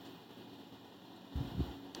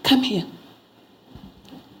 Come here.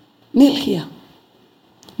 Kneel here.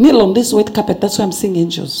 Kneel on this white carpet. That's why I'm seeing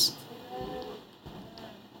angels.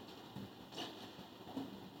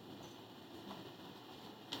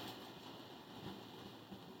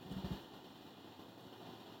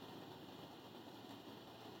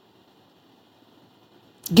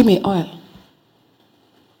 Give me oil.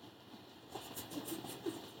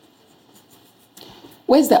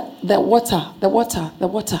 Where's the water? The water.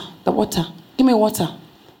 Give me water.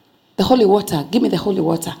 The holy water. Give me the holy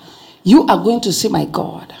water. You are going to see my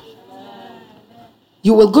God.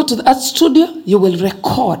 You will go to the art studio. You will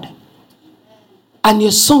record. And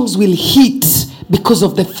your songs will hit because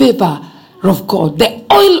of the favor of God. The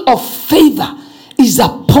oil of favor is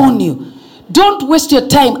upon you. Don't waste your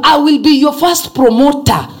time. I will be your first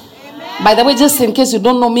promoter. Amen. By the way, just in case you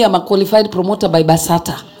don't know me, I'm a qualified promoter by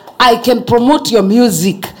Basata. I can promote your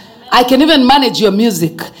music. I can even manage your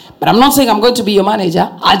music. But I'm not saying I'm going to be your manager.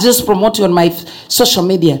 I'll just promote you on my social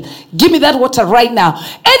media. Give me that water right now.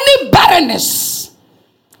 Any barrenness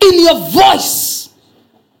in your voice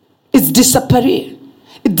is disappearing.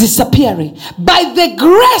 By the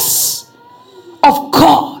grace of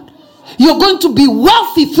God, you're going to be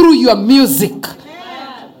wealthy through your music.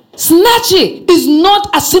 Snatchy is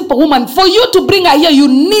not a simple woman. For you to bring her here, you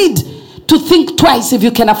need to think twice if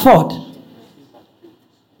you can afford.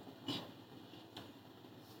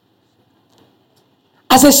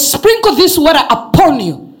 As I sprinkle this water upon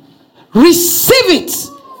you, receive it.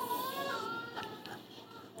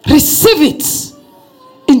 Receive it.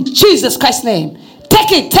 In Jesus Christ's name.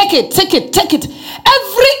 Take it.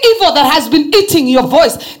 Every evil that has been eating your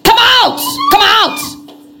voice, come out.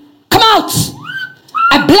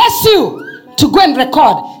 I bless you to go and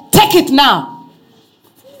record. Take it now.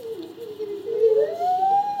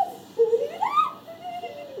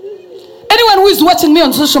 Anyone who is watching me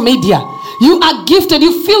on social media, you are gifted,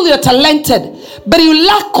 you feel you're talented, but you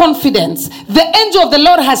lack confidence. The angel of the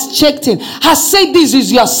Lord has checked in, has said this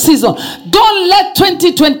is your season. Don't let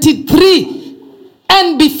 2023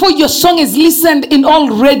 end before your song is listened in all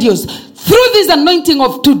radios. Through this anointing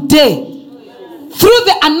of today,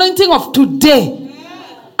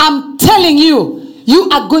 I'm telling you, you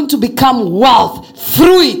are going to become wealth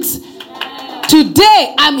through it.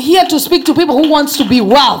 Today, I'm here to speak to people who wants to be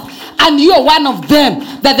wealth. And you are one of them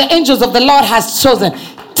that the angels of the Lord has chosen.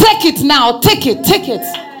 Take it now. Take it.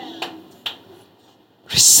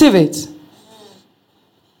 Receive it.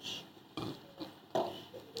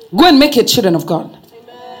 Go and make it, children of God.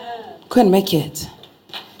 Amen. Go and make it.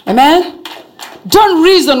 Amen. Don't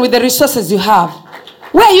reason with the resources you have.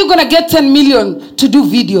 Where are you going to get 10 million to do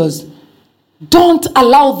videos? Don't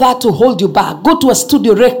allow that to hold you back. Go to a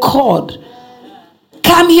studio, record.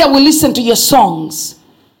 Come here, we'll listen to your songs.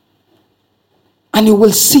 And you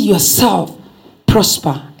will see yourself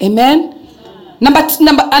prosper. Amen.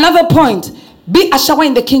 Another point. Be a shower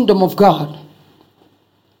in the kingdom of God.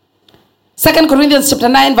 2 Corinthians chapter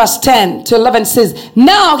 9 verse 10 to 11 says,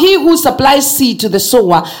 now he who supplies seed to the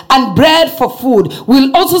sower and bread for food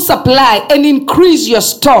will also supply and increase your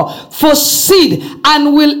store for seed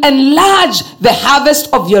and will enlarge the harvest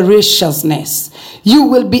of your righteousness. You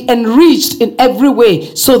will be enriched in every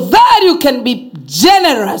way so that you can be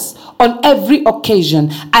generous on every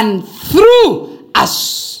occasion, and through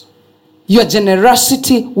us your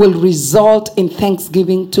generosity will result in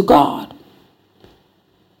thanksgiving to God.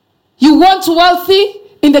 You want wealthy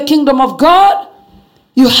in the kingdom of God?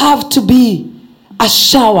 You have to be a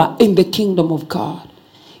shower in the kingdom of God.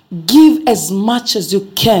 Give as much as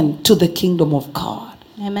you can to the kingdom of God.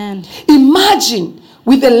 Amen. Imagine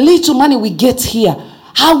with the little money we get here,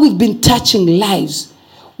 how we've been touching lives.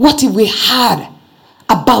 What if we had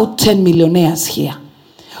about 10 millionaires here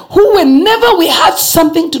who, whenever we have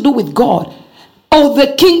something to do with God or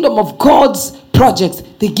the kingdom of God's projects,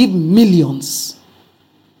 they give millions.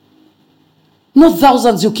 Not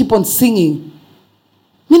thousands. You keep on singing.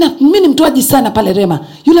 Mimi mtuaji sana pale Rema.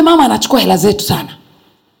 Yule mama anachukua hela zetu sana.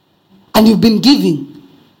 And you've been giving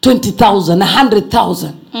 20,000,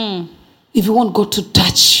 100,000. If you want God to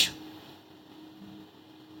touch you,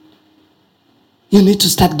 You need to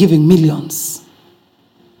start giving millions.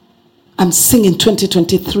 I'm singing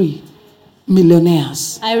 2023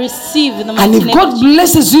 millionaires. I receive the And if God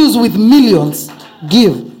blesses you with millions,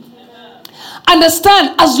 give.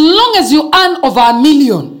 Understand, as long as you earn over $1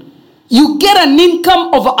 million, you get an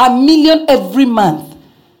income of $1 million every month,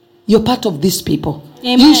 you're part of these people.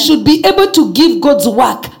 Amen. You should be able to give God's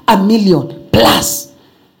work $1 million plus.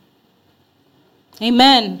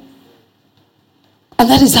 Amen. And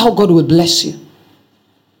that is how God will bless you.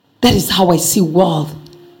 That is how I see wealth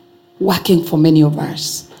working for many of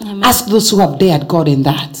us. Amen. Ask those who have dared God in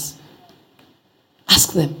that.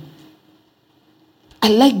 Ask them. I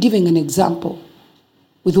like giving an example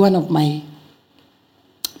with one of my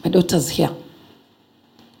daughters here.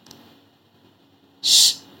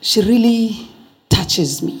 She really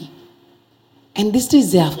touches me. And these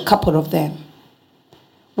days there are a couple of them.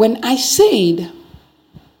 When I said,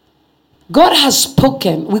 God has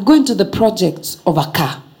spoken, we're going to the project of a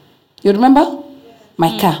car. You remember?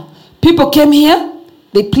 My car. People came here,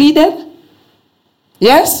 they pleaded.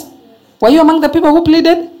 Yes? Were you among the people who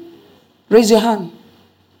pleaded? Raise your hand.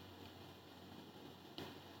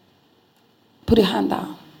 Put your hand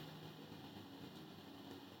down.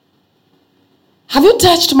 Have you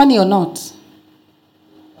touched money or not?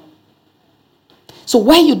 So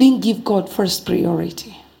why you didn't give God first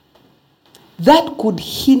priority? That could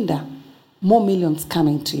hinder more millions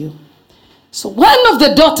coming to you. So one of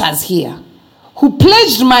the daughters here who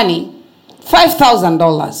pledged money,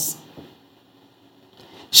 $5,000.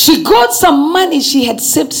 She got some money she had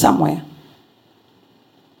saved somewhere.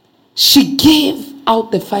 She gave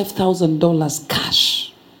out the $5,000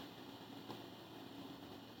 cash.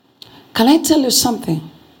 Can I tell you something?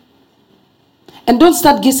 And don't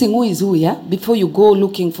start guessing who is who, yeah? Before you go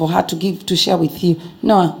looking for her to give, to share with you.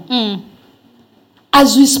 No.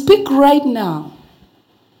 As we speak right now,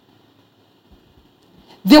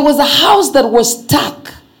 there was a house that was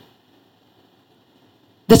stuck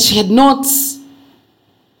that she had not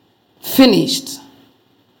finished.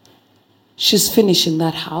 She's finishing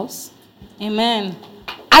that house. Amen.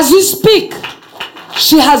 As we speak,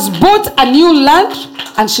 she has bought a new land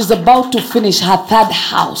and she's about to finish her third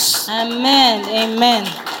house. Amen. Amen.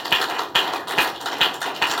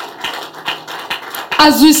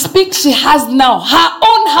 As we speak, she has now her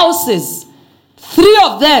own houses. 3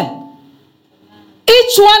 of them.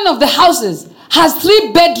 Each one of the houses has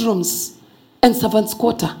 3 bedrooms and servants'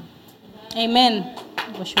 quarter. Amen.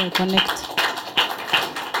 Connect.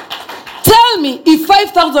 Tell me if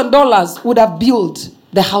 $5,000 would have built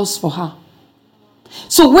the house for her.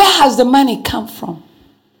 So where has the money come from?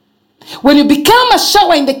 When you become a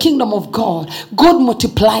shower in the kingdom of God, God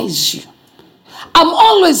multiplies you. I'm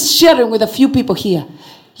always sharing with a few people here.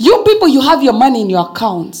 You people, you have your money in your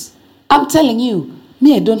accounts. I'm telling you,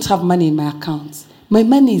 me, I don't have money in my accounts. My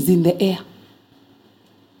money is in the air.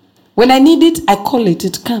 When I need it, I call it,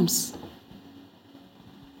 it comes.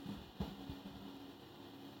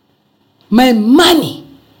 My money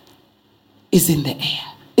is in the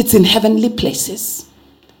air. It's in heavenly places.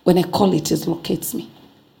 When I call it, it locates me.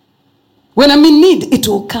 When I'm in need, it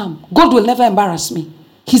will come. God will never embarrass me.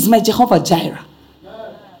 He's my Jehovah Jireh.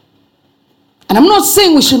 And I'm not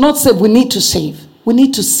saying we should not save. We need to save. We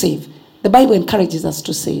need to save. The Bible encourages us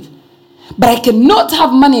to save. But I cannot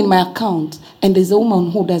have money in my account and there's a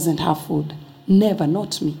woman who doesn't have food. Never,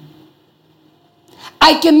 not me.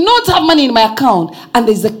 I cannot have money in my account and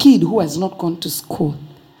there's a kid who has not gone to school.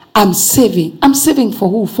 I'm saving. I'm saving for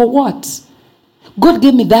who? For what? God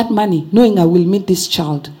gave me that money knowing I will meet this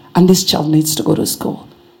child and this child needs to go to school.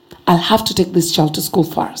 I'll have to take this child to school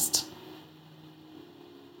first.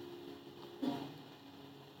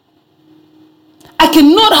 I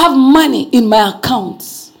cannot have money in my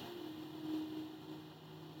accounts.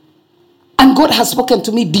 And God has spoken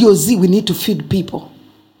to me, DOZ, we need to feed people.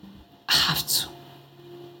 I have to.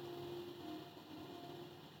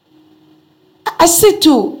 I say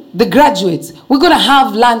to the graduates, we're going to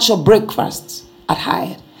have lunch or breakfast at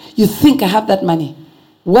Hyatt. You think I have that money?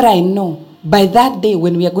 What I know, by that day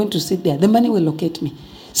when we are going to sit there, the money will locate me.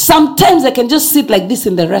 Sometimes I can just sit like this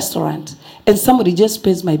in the restaurant and somebody just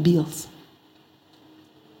pays my bills.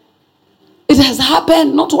 It has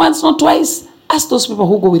happened not once, not twice. Ask those people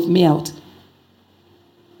who go with me out.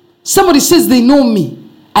 Somebody says they know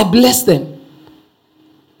me. I bless them.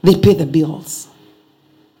 They pay the bills.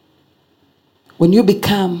 When you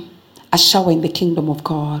become a shower in the kingdom of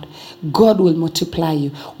God, God will multiply you.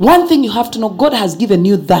 One thing you have to know, God has given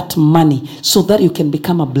you that money so that you can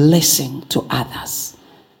become a blessing to others.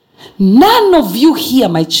 None of you here,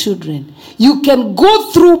 my children, you can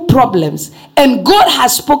go through problems and God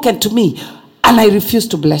has spoken to me and I refuse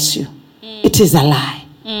to bless you. it is a lie.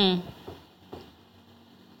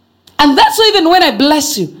 And that's why even when I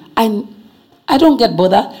bless you, I don't get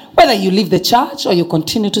bothered whether you leave the church or you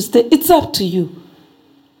continue to stay. It's up to you.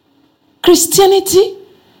 Christianity,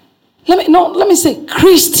 let me say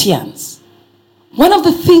Christians, one of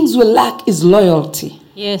the things we lack is loyalty.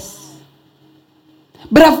 Yes.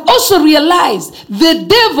 But I've also realized the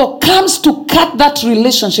devil comes to cut that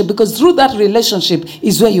relationship, because through that relationship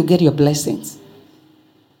is where you get your blessings.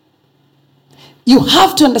 You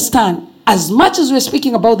have to understand, as much as we're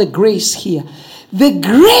speaking about the grace here, the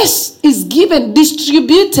grace is given,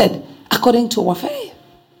 distributed according to our faith.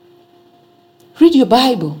 Read your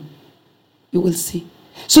Bible. You will see.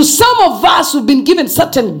 So some of us have been given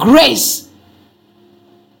certain grace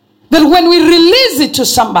that when we release it to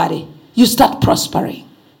somebody, you start prospering.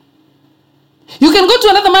 You can go to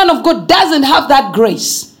another man of God, doesn't have that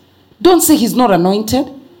grace. Don't say he's not anointed.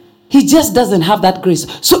 He just doesn't have that grace.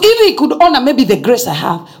 So if he could honor maybe the grace I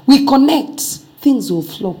have, we connect, things will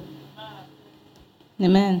flow.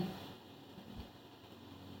 Amen.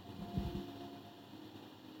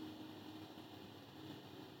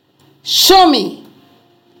 Show me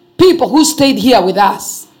people who stayed here with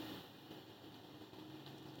us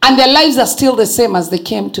and their lives are still the same as they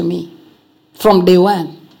came to me from day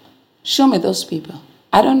one. Show me those people.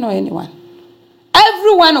 I don't know anyone.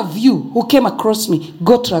 Every one of you who came across me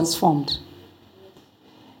got transformed.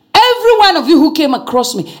 Every one of you who came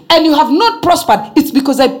across me and you have not prospered, it's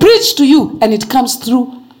because I preach to you and it comes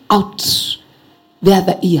through out the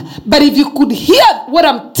other ear. But if you could hear what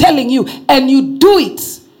I'm telling you and you do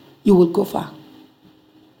it, you will go far.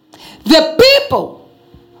 The people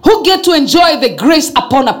who get to enjoy the grace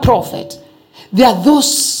upon a prophet, they are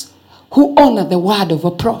those who honor the word of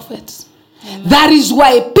a prophet. Amen. That is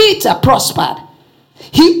why Peter prospered.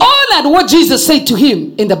 He honored what Jesus said to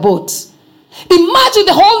him in the boat. Imagine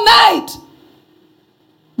the whole night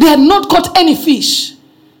they had not caught any fish.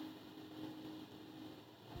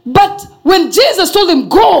 But when Jesus told him,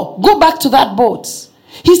 go back to that boat,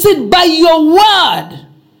 he said, by your word,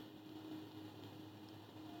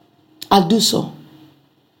 I'll do so.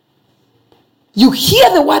 You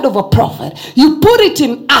hear the word of a prophet, you put it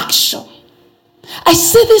in action. I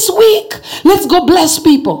say this week, let's go bless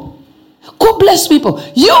people. Go bless people.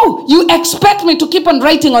 You expect me to keep on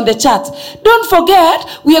writing on the chat. Don't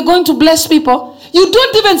forget, we are going to bless people. You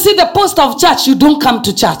don't even see the poster of church, you don't come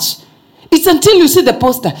to church. It's until you see the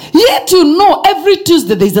poster. Yet you know every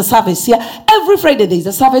Tuesday there is a service here. Every Friday there is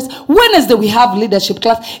a service. Wednesday we have leadership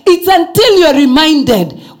class. It's until you are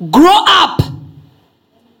reminded. Grow up.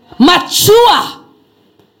 Mature.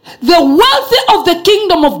 The wealth of the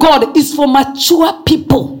kingdom of God is for mature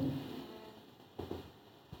people.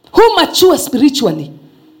 Who mature spiritually,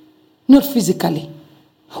 not physically.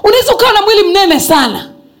 Unaweza ukawa na mwili mnene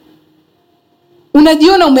sana.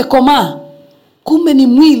 Unajiona umekomaa. Kumbe ni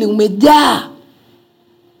mwili umejaa.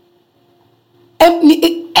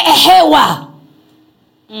 Hewa.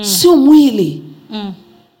 Sio mwili.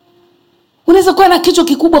 Unaweza kuwa na kichwa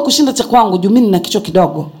kikubwa kushinda cha kwangu, juu mimi nina kichwa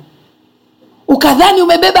kidogo. Ukadhani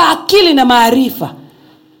umebeba akili na maarifa.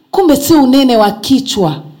 Kumbe si unene wa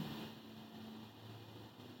kichwa.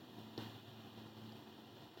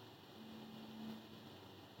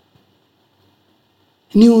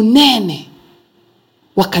 Ni unene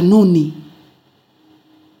wa kanuni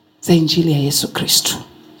za injili ya Yesu Kristo.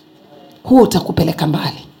 Huo utakupeleka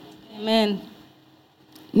mbali. Amen.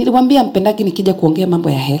 Niliwaambia mpendaki nikija kuongea mambo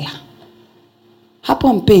ya hela.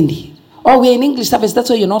 Hapo mpendi. Oh, we're in English service,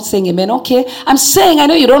 that's why you're not saying amen. Okay, I'm saying I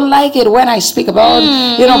know you don't like it when I speak about,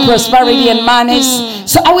 prosperity and money.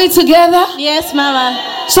 So are we together? Yes, Mama.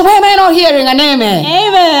 So why am I not hearing an amen?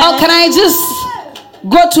 Amen. Or can I just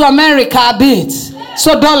go to America a bit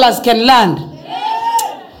so dollars can land?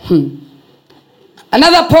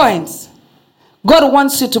 Another point. God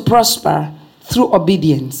wants you to prosper through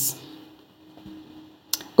obedience.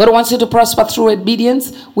 God wants you to prosper through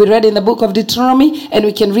obedience. We read in the book of Deuteronomy, and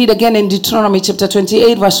we can read again in Deuteronomy chapter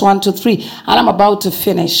 28, verse 1 to 3. And I'm about to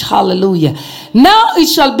finish. Hallelujah. Now it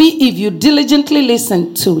shall be if you diligently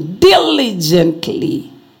listen to.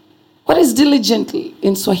 Diligently. What is diligently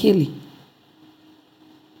in Swahili?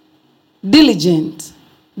 Diligent.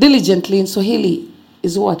 Diligently in Swahili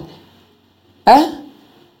is what?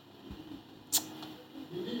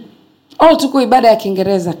 Oh, tuko ibada ya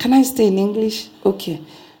Kiingereza. Can I stay in English? Okay.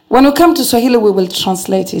 When we come to Swahili, we will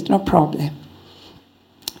translate it. No problem.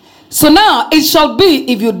 So now, it shall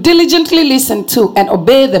be if you diligently listen to and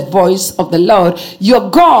obey the voice of the Lord, your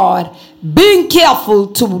God, being careful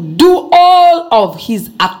to do all of his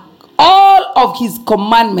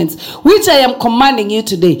commandments, which I am commanding you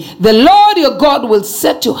today. The Lord your God will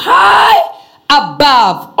set you high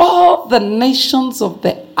above all the nations of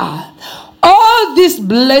the earth. All these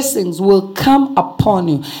blessings will come upon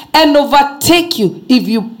you and overtake you if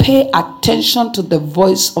you pay attention to the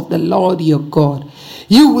voice of the Lord your God.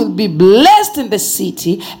 You will be blessed in the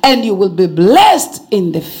city and you will be blessed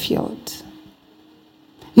in the field.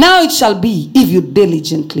 Now it shall be, if you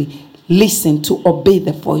diligently listen to obey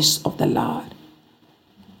the voice of the Lord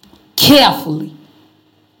carefully.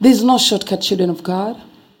 There's no shortcut, children of God.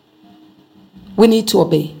 We need to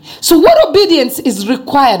obey. So what obedience is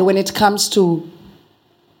required when it comes to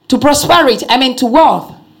prosperity? To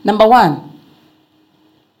wealth. Number one.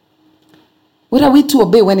 What are we to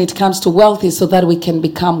obey when it comes to wealthy so that we can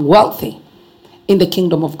become wealthy in the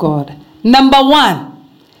kingdom of God? Number one,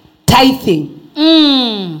 tithing.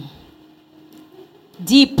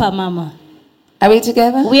 Deeper, Mama. Are we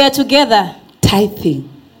together? We are together. Tithing.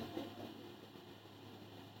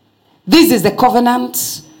 This is the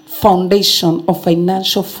covenant foundation of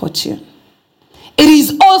financial fortune. It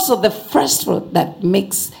is also the first fruit that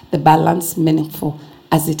makes the balance meaningful,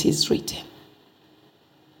 as it is written.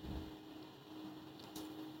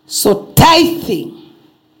 So tithing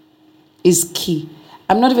is key.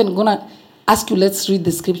 I'm not even going to ask you, let's read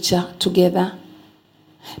the scripture together.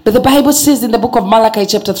 But the Bible says in the book of Malachi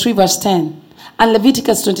chapter 3 verse 10 and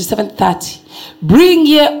Leviticus 27:30, bring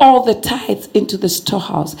ye all the tithes into the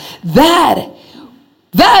storehouse, that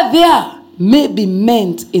there may be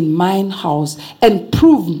meant in mine house, and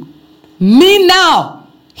prove me now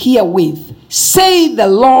herewith, say the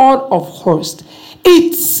Lord of hosts.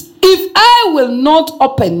 It's if I will not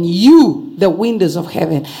open you the windows of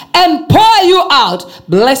heaven and pour you out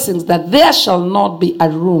blessings, that there shall not be a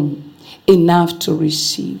room enough to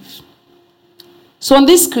receive. So in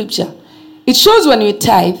this scripture, it shows when you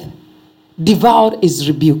tithe, devoured is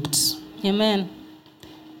rebuked. Amen.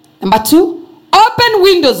 Number two, open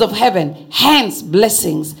windows of heaven, hence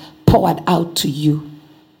blessings poured out to you.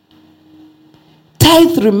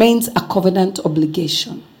 Tithe remains a covenant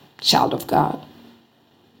obligation, child of God.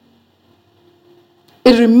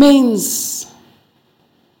 It remains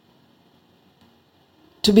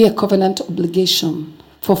to be a covenant obligation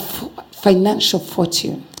for financial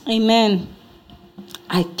fortune. Amen.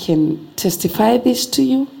 I can testify this to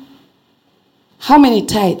you. How many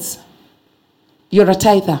tithes? You're a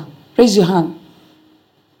tither. Raise your hand.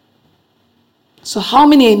 So how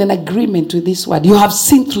many are in an agreement with this word? You have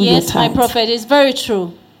seen through your tithes. Yes, my prophet, it's very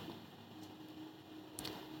true.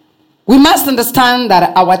 We must understand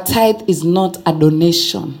that our tithe is not a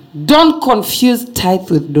donation. Don't confuse tithe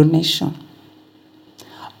with donation.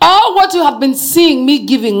 All what you have been seeing me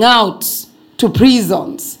giving out to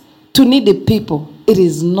prisons, to needy people, it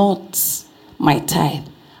is not my tithe.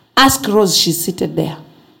 Ask Rose, she's seated there.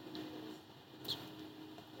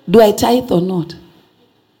 Do I tithe or not?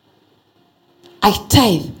 I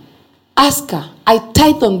tithe. Ask her. I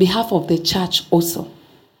tithe on behalf of the church also.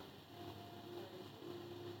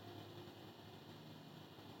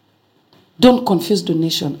 Don't confuse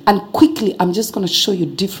donation. And quickly, I'm just going to show you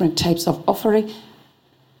different types of offering.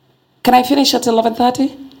 Can I finish at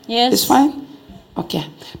 11:30? Yes. It's fine? Okay.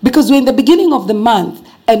 Because we're in the beginning of the month,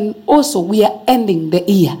 and also we are ending the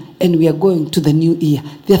year, and we are going to the new year.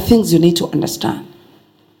 There are things you need to understand.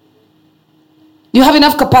 You have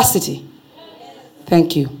enough capacity?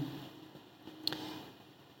 Thank you.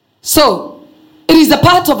 So, it is a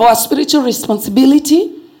part of our spiritual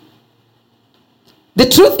responsibility. The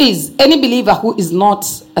truth is, any believer who is not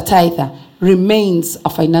a tither remains a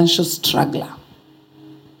financial struggler.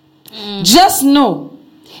 Just know,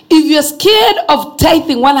 if you're scared of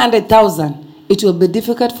tithing 100,000, it will be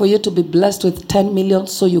difficult for you to be blessed with 10 million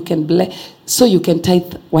so you can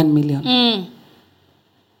tithe 1 million.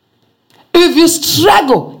 If you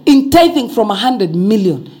struggle in tithing from 100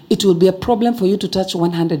 million, it will be a problem for you to touch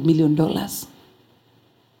 $100 million.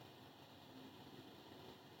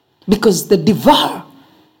 Because the devourer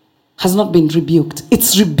has not been rebuked.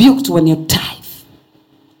 It's rebuked when you tithe.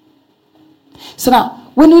 So now,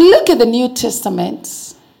 when we look at the New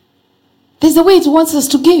Testament, there's a way it wants us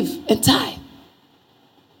to give and tithe.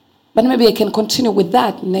 But maybe I can continue with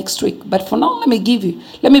that next week. But for now, let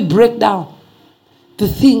me break down the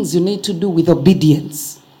things you need to do with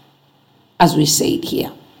obedience, as we say it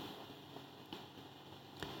here.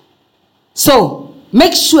 So,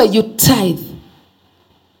 make sure you tithe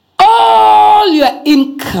all your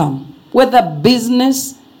income, whether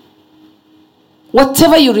business,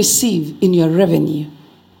 whatever you receive in your revenue,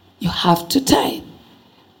 you have to tithe.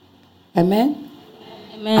 Amen?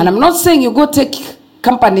 Amen. And I'm not saying you go take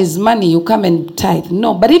company's money, you come and tithe.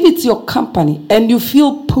 No, but if it's your company and you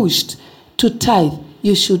feel pushed to tithe,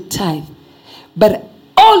 you should tithe. But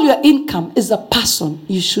all your income as a person,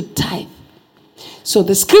 you should tithe. So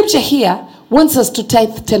the scripture here wants us to tithe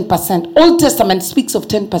 10%. Old Testament speaks of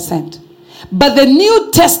 10%. But the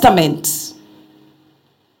New Testament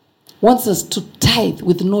wants us to tithe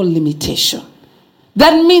with no limitation.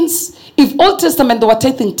 That means if Old Testament they were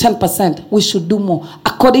tithing 10%, we should do more.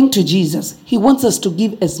 According to Jesus, he wants us to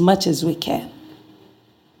give as much as we can.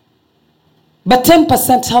 But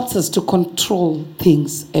 10% helps us to control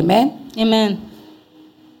things. Amen? Amen.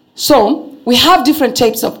 So, we have different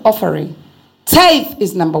types of offering. Tithe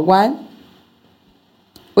is number 1,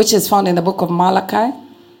 which is found in the book of Malachi.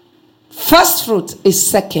 First fruit is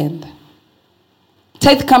second.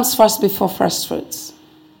 Tithe comes first before first fruits.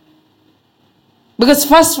 Because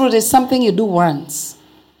first fruit is something you do once.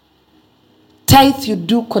 Tithe you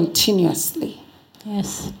do continuously.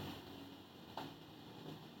 Yes.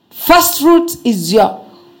 First fruit is your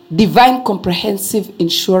divine comprehensive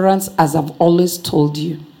insurance, as I've always told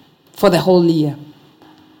you, for the whole year.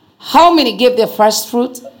 How many gave their first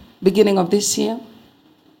fruit beginning of this year?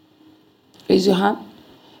 Raise your hand.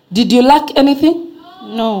 Did you lack anything?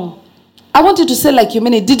 No. I want you to say like you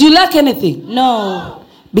mean it. Did you lack anything? No.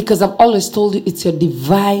 Because I've always told you it's your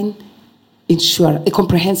divine insurance, a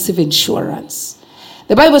comprehensive insurance.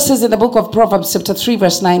 The Bible says in the book of Proverbs chapter 3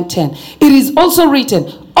 verse 9-10, it is also written,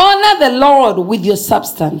 honor the Lord with your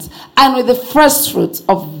substance and with the first fruits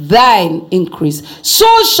of thine increase.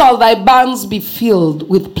 So shall thy barns be filled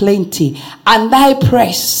with plenty, and thy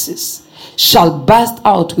presses shall burst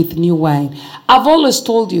out with new wine. I've always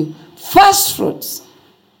told you, first fruits,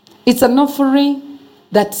 it's an offering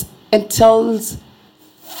that entails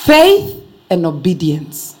faith and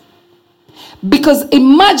obedience. Because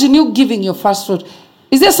imagine you giving your first fruit.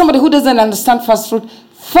 Is there somebody who doesn't understand first fruit?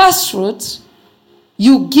 First fruit,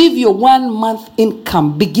 you give your 1 month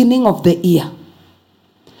income beginning of the year.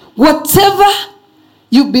 Whatever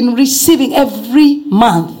you've been receiving every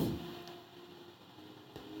month,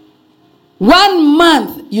 1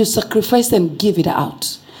 month you sacrifice and give it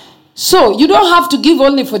out. So you don't have to give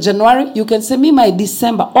only for January. You can say, me, my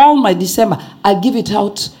December, all my December, I'll give it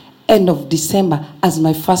out end of December as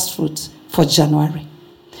my first fruit for January.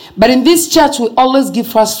 But in this church, we always give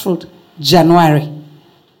first fruit January.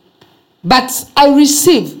 But I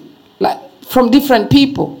receive from different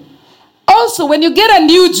people. Also, when you get a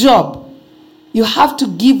new job, you have to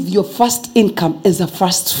give your first income as a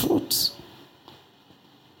first fruit.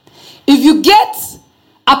 If you get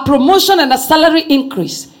a promotion and a salary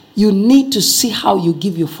increase, you need to see how you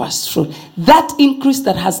give your first fruit. That increase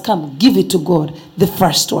that has come, give it to God, the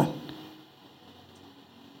first one.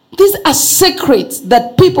 These are secrets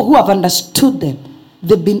that people who have understood them,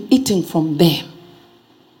 they've been eating from them.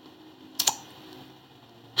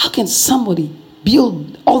 How can somebody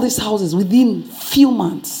build all these houses within few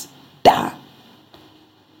months? Done.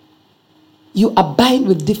 You abide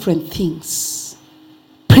with different things.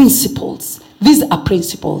 Principles. These are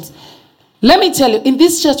principles. Let me tell you, in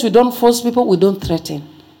this church, we don't force people, we don't threaten.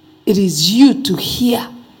 It is you to hear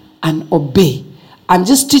and obey. I'm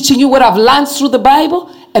just teaching you what I've learned through the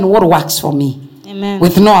Bible and what works for me. Amen.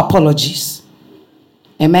 With no apologies.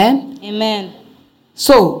 Amen? Amen.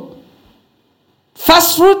 So,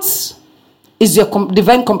 first fruits is your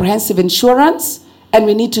divine comprehensive insurance, and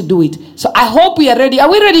we need to do it. So I hope we are ready. Are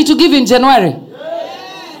we ready to give in January?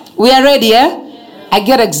 Yes. We are ready, eh? Yes. I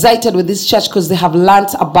get excited with this church because they have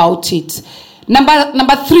learned about it.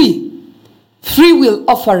 Number 3, free will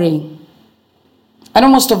offering. I know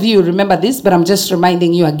most of you remember this, but I'm just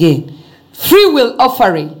reminding you again. Free will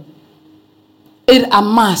offering. It a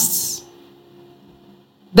must.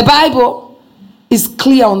 The Bible is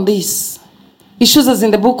clear on this. It shows us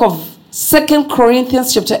in the book of 2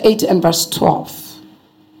 Corinthians chapter 8 and verse 12.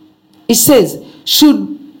 It says,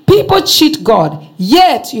 should people cheat God?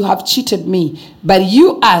 Yet you have cheated me. But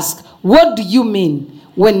you ask, what do you mean?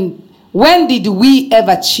 When did we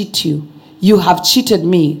ever cheat you? You have cheated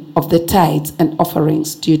me of the tithes and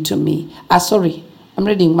offerings due to me. I'm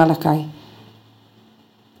reading Malachi.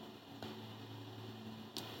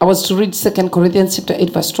 I was to read 2 Corinthians chapter 8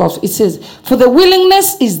 verse 12. It says, for the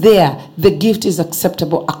willingness is there, the gift is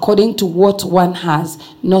acceptable according to what one has,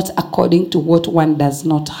 not according to what one does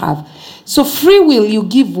not have. So free will, you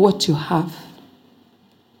give what you have.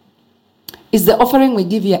 It's the offering we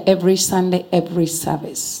give here every Sunday, every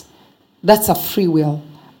service. That's a free will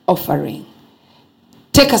offering.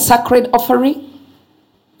 Take a sacred offering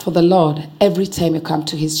for the Lord every time you come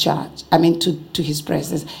to his church. To his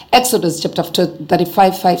presence. Exodus chapter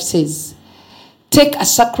 35:5 says, take a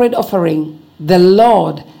sacred offering. The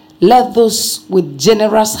Lord, let those with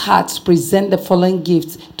generous hearts present the following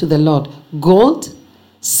gifts to the Lord: gold,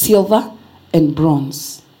 silver, and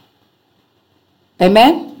bronze.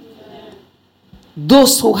 Amen?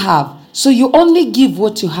 Those who have. So you only give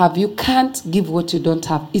what you have. You can't give what you don't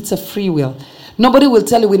have. It's a free will. Nobody will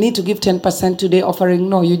tell you we need to give 10% today offering.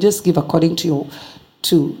 No, you just give according to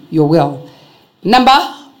your will. Number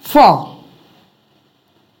 4.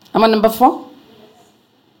 Am I number 4?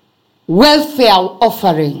 Welfare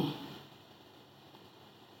offering.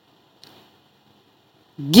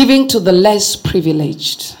 Giving to the less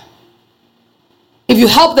privileged. If you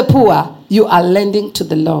help the poor, you are lending to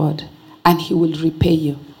the Lord, and he will repay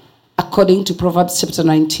you. According to Proverbs chapter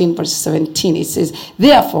 19, verse 17, it says,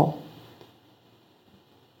 therefore,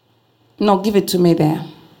 no, give it to me there.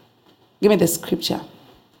 Give me the scripture.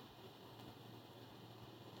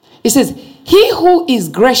 It says, he who is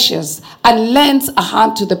gracious and lends a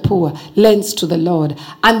hand to the poor, lends to the Lord,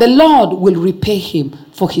 and the Lord will repay him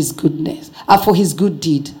for his goodness, for his good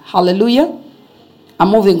deed. Hallelujah. I'm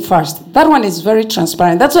moving first. That one is very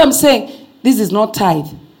transparent. That's what I'm saying. This is not tithe.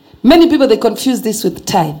 Many people, they confuse this with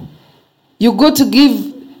tithe. You go to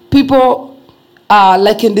give people,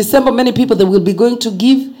 like in December, many people, they will be going to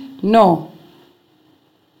give. No.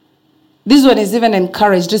 This one is even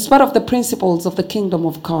encouraged. It's part of the principles of the kingdom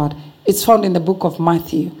of God. It's found in the book of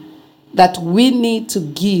Matthew that we need to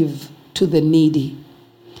give to the needy.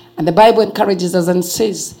 And the Bible encourages us and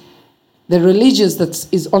says the religious that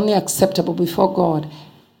is only acceptable before God,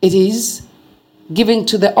 it is giving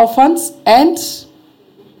to the orphans and,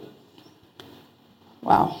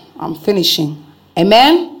 wow, I'm finishing.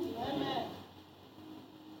 Amen?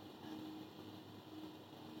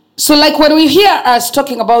 So like when we hear us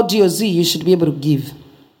talking about DOZ, you should be able to give.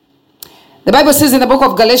 The Bible says in the book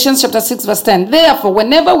of Galatians chapter 6 verse 10, therefore,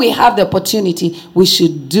 whenever we have the opportunity, we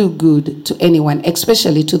should do good to anyone,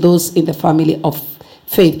 especially to those in the family of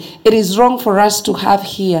faith. It is wrong for us to have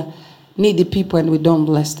here needy people and we don't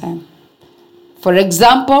bless them. For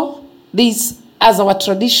example, these as our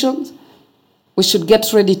traditions, we should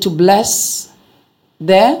get ready to bless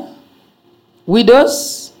the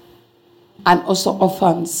widows and also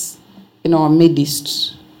orphans in our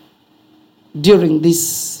midst during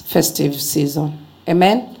this festive season.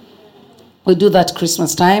 Amen? We do that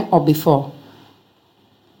Christmas time or before.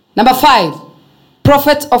 Number 5,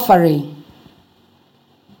 prophet offering.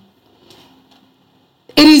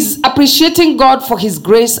 It is appreciating God for his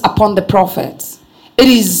grace upon the prophets. It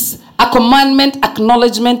is a commandment,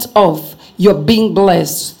 acknowledgement of your being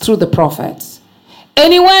blessed through the prophets.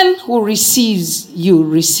 Anyone who receives you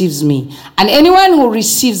receives me. And anyone who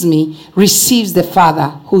receives me receives the Father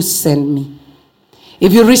who sent me.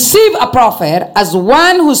 If you receive a prophet as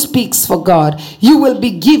one who speaks for God, you will be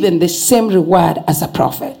given the same reward as a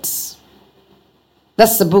prophet.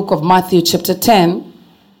 That's the book of Matthew chapter 10,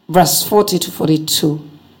 verse 40 to 42.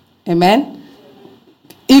 Amen?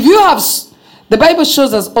 If you have, the Bible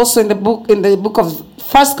shows us also in the book of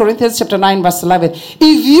 1 Corinthians chapter 9, verse 11.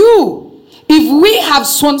 If we have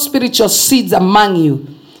sown spiritual seeds among you,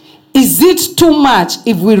 is it too much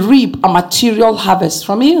if we reap a material harvest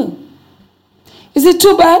from you? Is it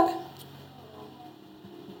too bad?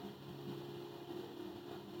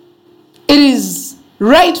 It is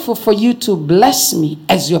rightful for you to bless me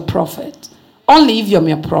as your prophet, only if you're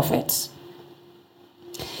my prophet.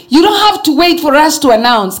 You don't have to wait for us to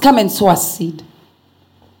announce, come and sow a seed.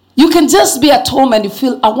 You can just be at home and you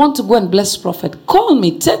feel, I want to go and bless prophet. Call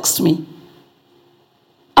me, text me.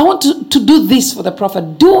 I want to do this for the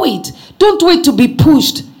prophet. Do it. Don't wait to be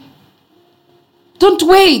pushed. Don't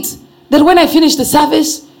wait that when I finish the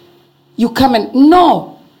service, you come and,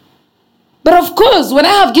 no. But of course, when I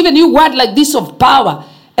have given you word like this of power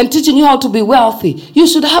and teaching you how to be wealthy, you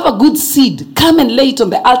should have a good seed. Come and lay it on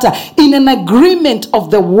the altar in an agreement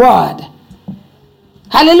of the word.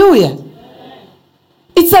 Hallelujah.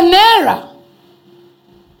 It's an error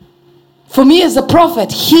for me as a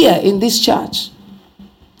prophet here in this church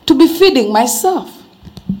to be feeding myself.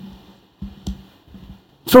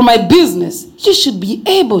 From my business, you should be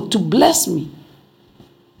able to bless me.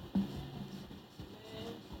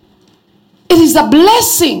 It is a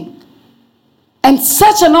blessing and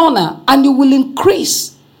such an honor, and you will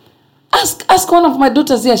increase. Ask one of my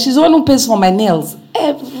daughters here. She's the one who pays for my nails.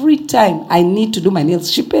 Every time I need to do my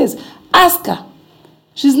nails, she pays. Ask her.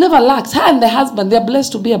 She's never lacked. Her and the husband, they're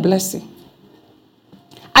blessed to be a blessing.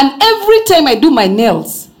 And every time I do my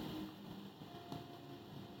nails,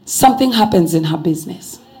 something happens in her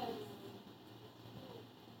business.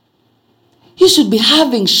 You should be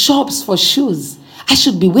having shops for shoes. I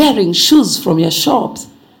should be wearing shoes from your shops.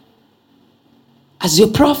 As your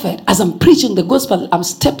prophet, as I'm preaching the gospel, I'm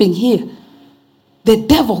stepping here. The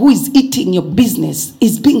devil who is eating your business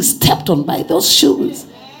is being stepped on by those shoes.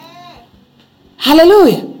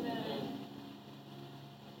 Hallelujah.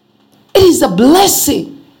 It is a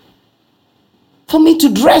blessing for me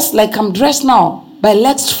to dress like I'm dressed now by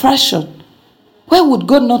Lex Fashion. Why would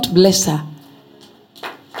God not bless her?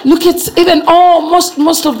 Look at even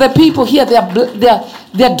most of the people here.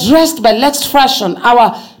 They're dressed by Lex Fashion.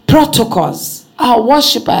 Our protocols, our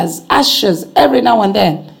worshippers, ushers, every now and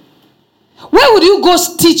then. Why would you go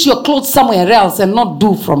stitch your clothes somewhere else and not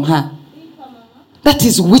do from her? That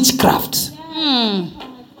is witchcraft.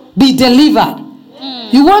 Be delivered.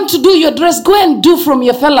 You want to do your dress, go and do from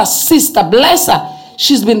your fellow sister. Bless her.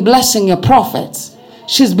 She's been blessing your prophets.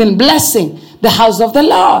 She's been blessing the house of the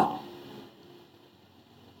Lord.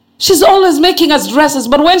 She's always making us dresses,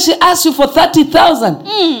 but when she asks you for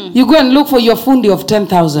 30,000, you go and look for your fundi of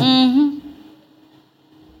 10,000.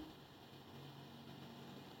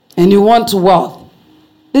 And you want wealth.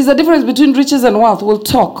 There's a difference between riches and wealth. We'll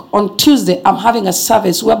talk. On Tuesday, I'm having a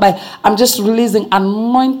service whereby I'm just releasing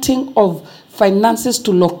anointing of finances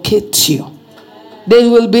to locate you. There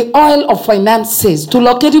will be oil of finances to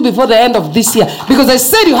locate you before the end of this year. Because I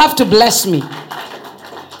said you have to bless me.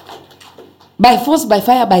 By force, by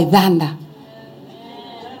fire, by thunder.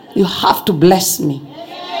 You have to bless me.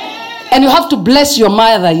 And you have to bless your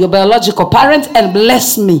mother, your biological parent, and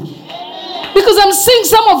bless me. Because I'm seeing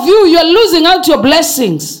some of you, you're losing out your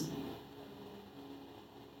blessings.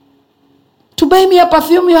 To buy me a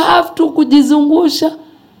perfume, you have to kujizungusha.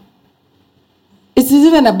 It is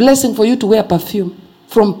even a blessing for you to wear perfume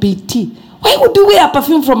from PT. Why would you wear a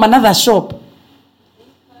perfume from another shop?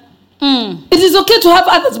 It is okay to have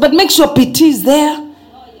others, but make sure PT is there.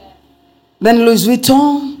 Then Louis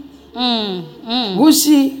Vuitton,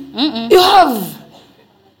 Gucci.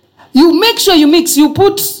 You make sure you mix. You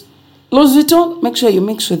put Louis Vuitton, make sure you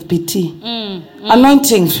mix with PT.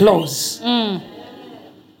 Anointing flows.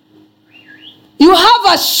 You have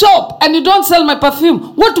a shop and you don't sell my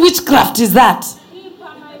perfume. What witchcraft is that?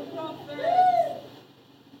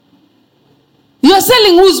 You are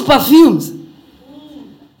selling whose perfumes?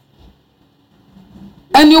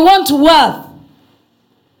 And you want wealth.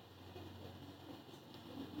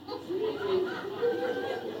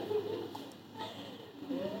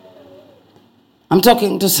 I'm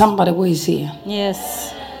talking to somebody who is here.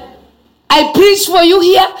 Yes. I preach for you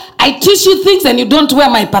here. I teach you things and you don't wear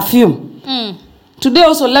my perfume. Today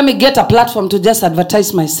also, let me get a platform to just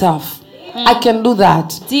advertise myself. I can do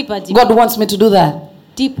that. Deeper. God wants me to do that.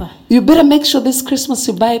 Deeper. You better make sure this Christmas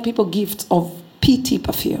you buy people gifts of PT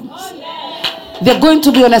perfumes. They're going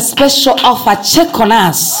to be on a special offer. Check on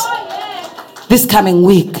us this coming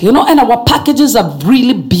week. You know, and our packages are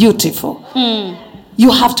really beautiful.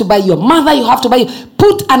 You have to buy your mother. You have to buy.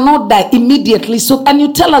 Put an order immediately. And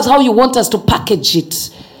you tell us how you want us to package it.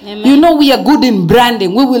 Amen. You know we are good in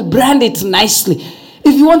branding. We will brand it nicely.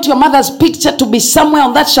 If you want your mother's picture to be somewhere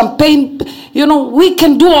on that champagne, you know, we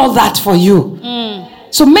can do all that for you.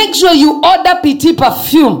 So make sure you order PT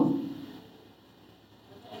perfume.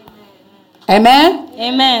 Amen?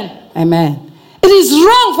 Amen. Amen. It is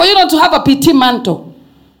wrong for you not to have a PT mantle.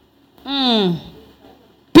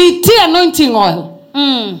 PT anointing oil.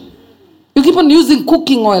 You keep on using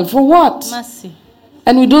cooking oil. For what? Mercy.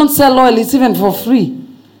 And we don't sell oil. It's even for free.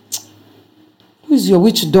 Who is your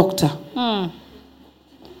witch doctor?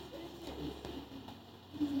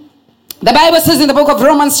 The Bible says in the book of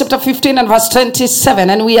Romans chapter 15 and verse 27,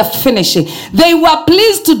 and we are finishing. They were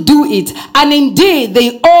pleased to do it, and indeed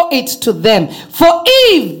they owe it to them. For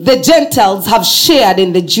if the Gentiles have shared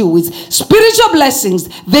in the Jews' spiritual blessings,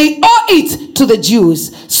 they owe it to the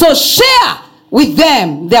Jews. So share with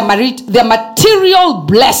them their material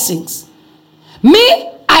blessings.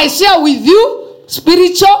 Me, I share with you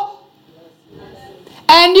spiritual.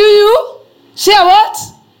 And you share what?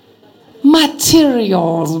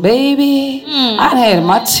 Materials, baby. I need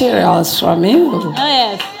materials from you. Oh,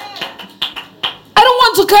 yes. I don't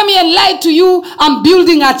want to come here and lie to you. I'm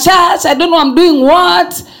building a church. I don't know I'm doing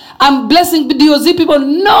what. I'm blessing DOZ people.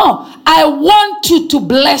 No. I want you to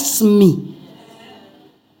bless me.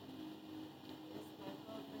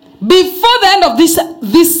 Before the end of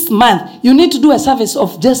this month, you need to do a service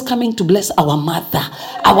of just coming to bless our mother,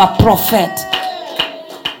 our prophet.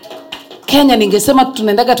 Kenya ningesema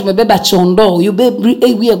tunaendaga tumebeba chondo.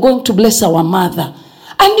 We are going to bless our mother.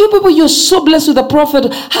 And you people, you're so blessed with the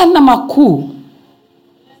prophet. Hana makuu.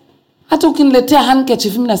 Hata ukiniletea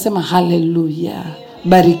handkerchief mimi nasema hallelujah.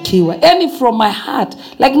 Barikiwa. Any from my heart.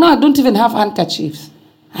 Like now I don't even have handkerchiefs.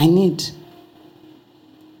 I need.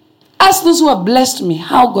 Ask those who have blessed me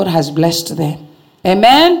how God has blessed them.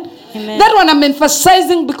 Amen? Amen. That one I'm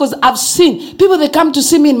emphasizing because I've seen people, they come to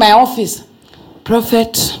see me in my office.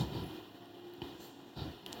 Prophet,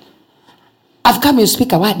 I've come to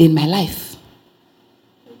speak a word in my life.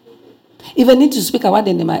 If I need to speak a word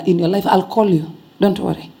in your life, I'll call you. Don't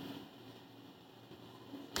worry.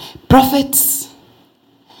 Prophets,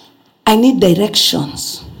 I need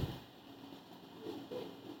directions.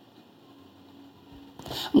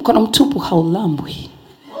 Mkono mtupu haulambwi.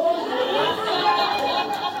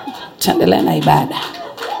 Chandela na ibada.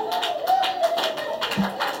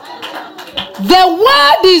 The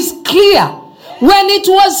word is clear. When it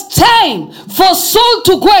was time for Saul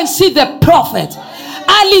to go and see the prophet,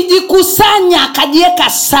 alijikusanya akajiweka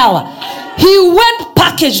sawa. He went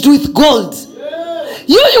packaged with gold.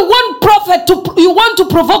 You want to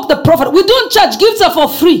provoke the prophet. We don't charge. Gifts are for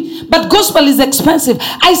free, but gospel is expensive.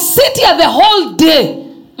 I sit here the whole day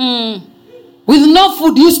with no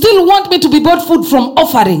food. You still want me to be bought food from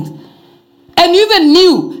offerings, and you even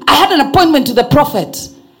knew I had an appointment to the prophet.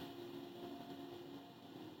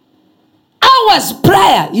 Hours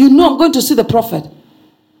prior, you know I'm going to see the prophet.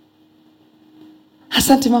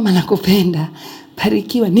 Asante mama, nakupenda.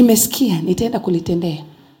 Barikiwa, nimesikia, nitaenda kulitendea.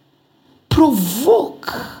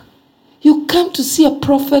 Provoke. You come to see a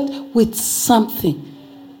prophet with something.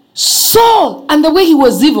 Saul, and the way he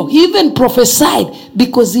was evil, he even prophesied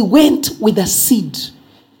because he went with a seed.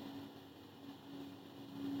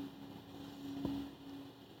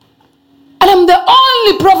 And I'm the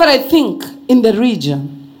only prophet, I think, in the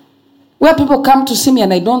region where people come to see me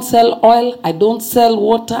and I don't sell oil, I don't sell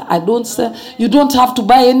water, you don't have to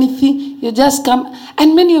buy anything. You just come.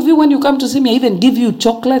 And many of you, when you come to see me, I even give you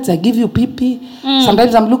chocolates, I give you pee.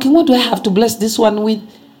 Sometimes I'm looking, what do I have to bless this one with?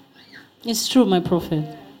 It's true, my prophet.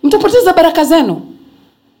 Mtapoteza baraka zenu.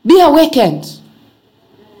 Be awakened.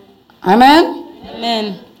 Amen?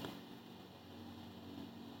 Amen.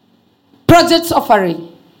 Projects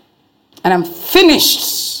offering. And I'm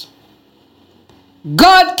finished.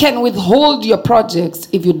 God can withhold your projects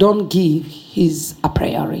if you don't give His a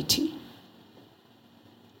priority.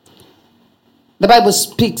 The Bible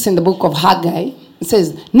speaks in the book of Haggai. It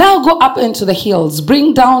says, now go up into the hills,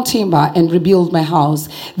 bring down timber and rebuild my house.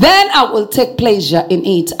 Then I will take pleasure in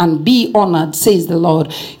it and be honored, says the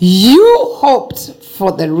Lord. You hoped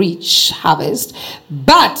for the rich harvest,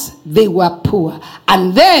 but they were poor.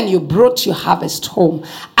 And then you brought your harvest home.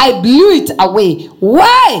 I blew it away.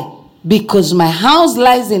 Why? Because my house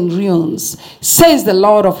lies in ruins, says the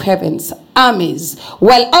Lord of heaven's armies.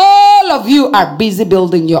 While all of you are busy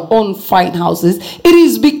building your own fine houses, it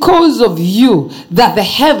is because of you that the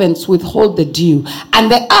heavens withhold the dew and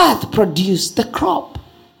the earth produce the crop.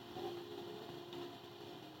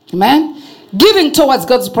 Amen? Giving towards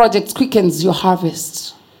God's projects quickens your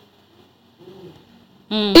harvest.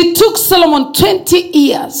 It took Solomon 20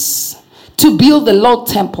 years to build the Lord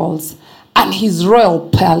temples and his royal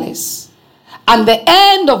palace. And the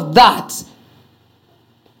end of that,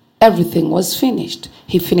 everything was finished.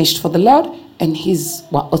 He finished for the Lord, and his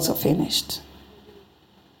were also finished.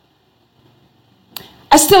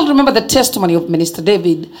 I still remember the testimony of Minister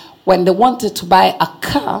David when they wanted to buy a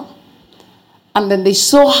car, and then they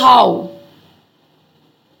saw how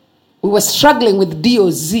we were struggling with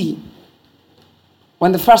DOZ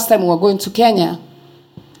when the first time we were going to Kenya.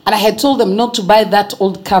 And I had told them not to buy that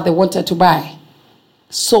old car they wanted to buy.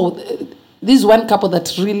 So this is one couple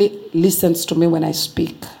that really listens to me when I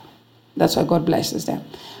speak. That's why God blesses them.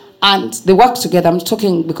 And they work together. I'm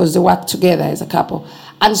talking because they work together as a couple.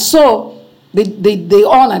 And so they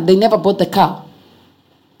honored, they never bought the car.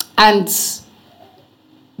 And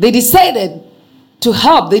they decided to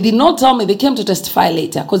help. They did not tell me. They came to testify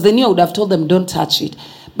later because they knew I would have told them don't touch it.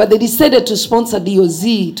 But they decided to sponsor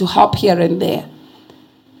DOZ to help here and there.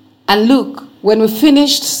 And look, when we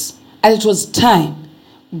finished and it was time,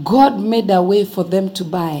 God made a way for them to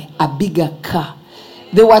buy a bigger car.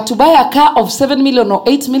 They were to buy a car of 7 million or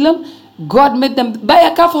 8 million. God made them buy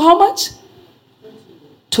a car for how much?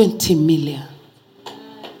 20 million.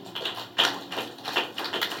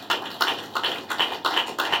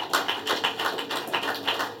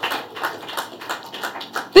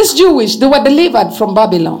 This Jewish, they were delivered from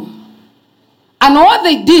Babylon. And what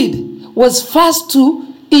they did was first to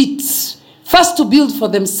eat, first to build for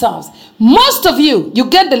themselves. Most of you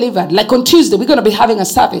get delivered. Like on Tuesday, we're going to be having a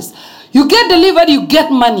service. You get delivered, you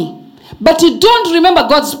get money. But you don't remember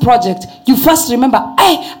God's project. You first remember,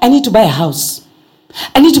 hey, I need to buy a house.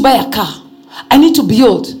 I need to buy a car. I need to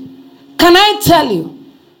build. Can I tell you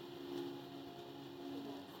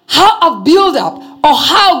how I've built up or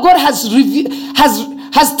how God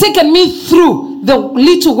has taken me through the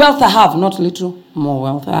little wealth I have? Not little, more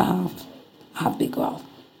wealth I have. I have big wealth.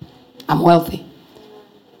 I'm wealthy.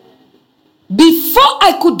 Before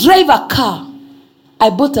I could drive a car, I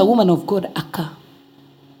bought a woman of God a car.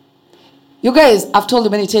 You guys, I've told you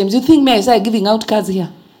many times, you think me I started giving out cards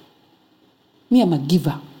here? Me, I'm a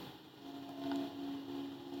giver.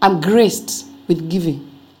 I'm graced with giving.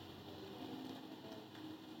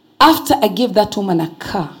 After I gave that woman a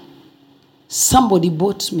car, somebody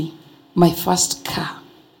bought me my first car,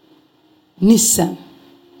 Nissan.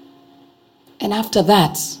 And after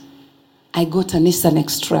that, I got a Nissan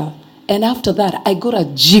X-Trail. And after that, I got a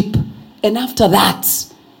Jeep. And after that,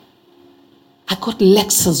 I got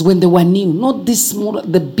Lexus when they were new, not these small,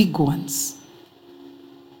 the big ones.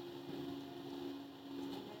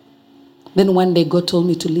 Then one day God told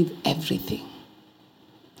me to leave everything.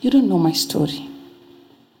 You don't know my story.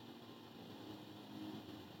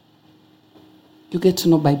 You get to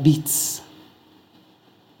know by bits.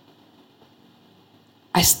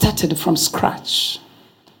 I started from scratch.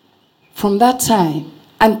 From that time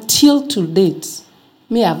until to date,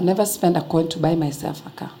 me, I've never spent a coin to buy myself a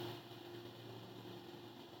car.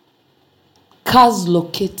 Cars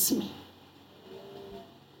locate me.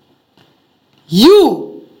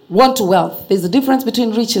 You want wealth. There's a difference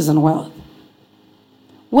between riches and wealth.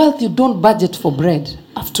 Wealth, you don't budget for bread.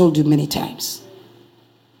 I've told you many times.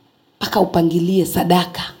 Paka upangilie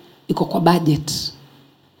sadaka. Iko kwa budget.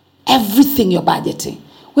 Everything you're budgeting.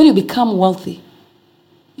 When you become wealthy,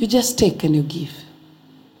 you just take and you give.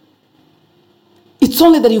 It's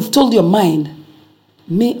only that you've told your mind,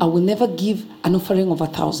 me, I will never give an offering of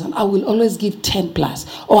 1,000. I will always give 10 plus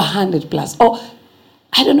or 100 plus. Or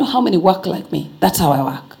I don't know how many work like me. That's how I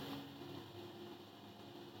work.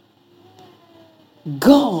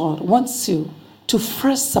 God wants you to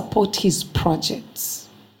first support his projects.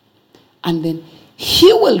 And then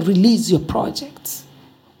he will release your projects.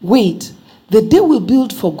 Wait, the day we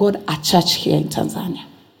build for God a church here in Tanzania.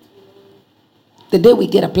 The day we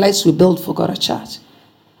get a place we build for God a church.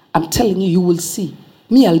 I'm telling you, you will see.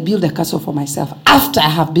 Me, I'll build a castle for myself after I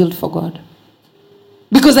have built for God.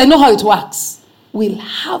 Because I know how it works. We'll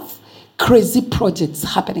have crazy projects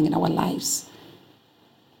happening in our lives.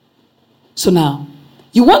 So now,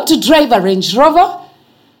 you want to drive a Range Rover,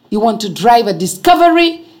 you want to drive a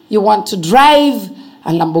Discovery, you want to drive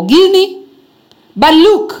a Lamborghini. But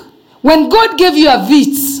look, when God gave you a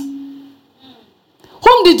Vitz,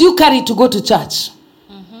 whom did you carry to go to church?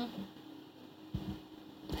 Mm-hmm.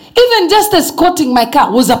 Even just escorting my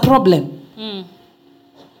car was a problem. Mm.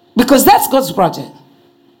 Because that's God's project.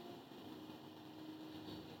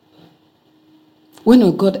 When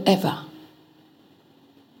will God ever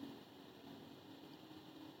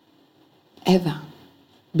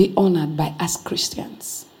be honored by us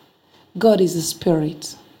Christians? God is a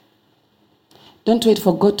spirit. Don't wait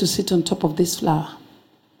for God to sit on top of this flower.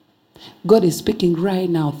 God is speaking right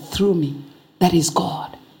now through me. That is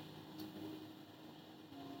God.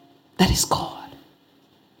 That is God.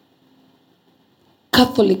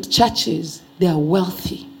 Catholic churches, they are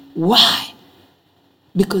wealthy. Why?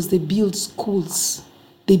 Because they build schools.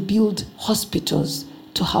 They build hospitals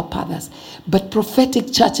to help others. But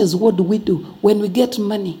prophetic churches, what do? When we get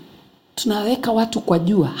money, tunaweka watu kwa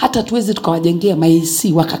jua. Hata tuwezi tukawajengea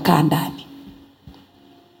maisi wakakaa ndani.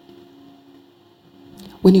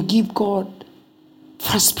 When you give God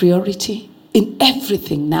first priority in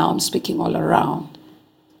everything, now I'm speaking all around,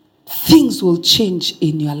 things will change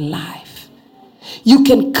in your life. You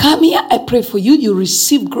can come here, I pray for you, you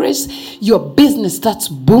receive grace, your business starts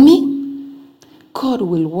booming. God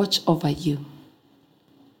will watch over you.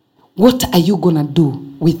 What are you going to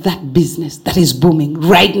do with that business that is booming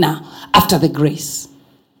right now after the grace?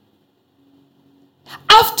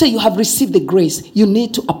 After you have received the grace, you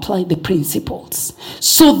need to apply the principles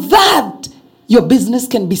so that your business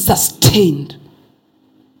can be sustained.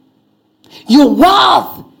 Your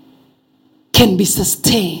wealth can be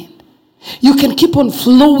sustained. You can keep on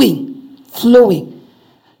flowing.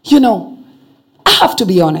 You know, I have to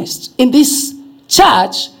be honest. In this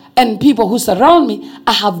church and people who surround me,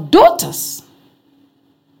 I have daughters.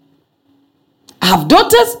 I have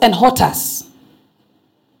daughters and daughters.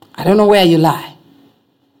 I don't know where you lie.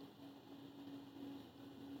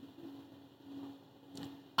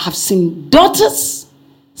 I've seen daughters,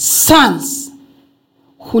 sons,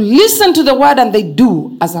 who listen to the word and they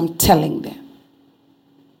do as I'm telling them.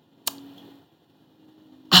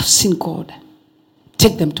 I've seen God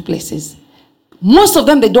take them to places. Most of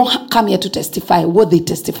them, they don't come here to testify what they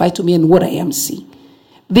testify to me and what I am seeing.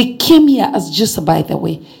 They came here as just by the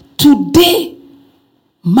way. Today,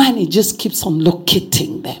 money just keeps on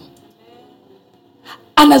locating them.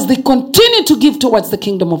 And as they continue to give towards the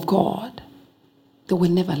kingdom of God, they will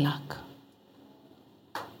never lack.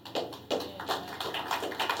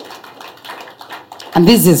 And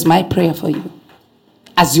this is my prayer for you.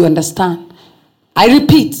 As you understand, I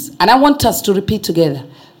repeat, and I want us to repeat together.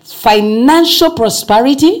 Financial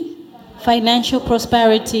prosperity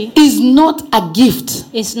is not a gift.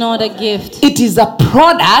 It's not a gift. It is a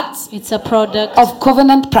product. It's a product of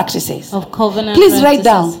covenant practices. Of covenant Please practices. write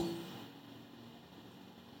down.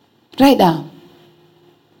 Write down.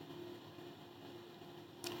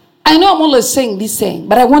 I know I'm always saying this saying,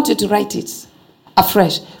 but I want you to write it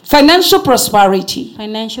afresh. Financial prosperity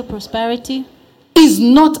is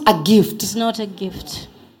not a gift. It's not a gift.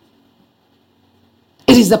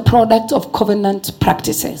 It is a product of covenant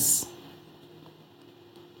practices.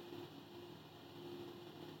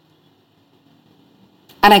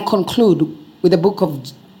 And I conclude with the book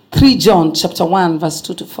of 3 John chapter 1 verse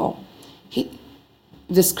 2 to 4.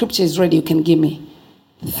 The scripture is ready, you can give me.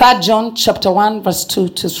 3 John chapter 1 verse 2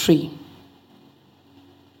 to 3.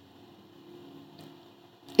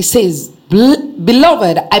 It says,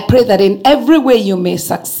 Beloved, I pray that in every way you may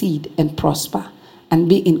succeed and prosper and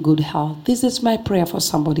be in good health. This is my prayer for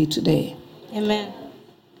somebody today. Amen.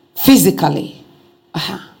 Physically.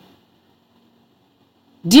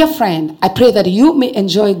 Dear friend, I pray that you may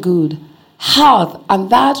enjoy good health and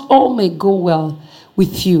that all may go well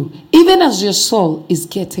with you, even as your soul is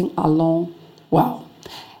getting along well.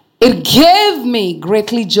 It gave me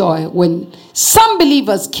greatly joy when some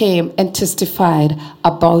believers came and testified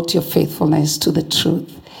about your faithfulness to the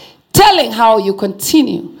truth, telling how you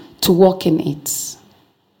continue to walk in it.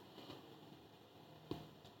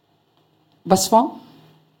 Verse 4.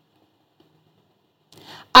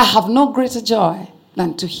 I have no greater joy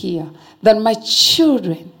than to hear that my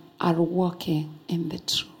children are walking in the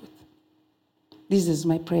truth. This is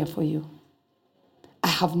my prayer for you. I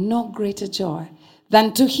have no greater joy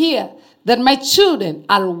than to hear that my children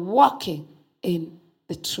are walking in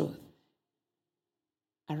the truth.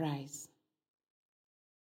 Arise.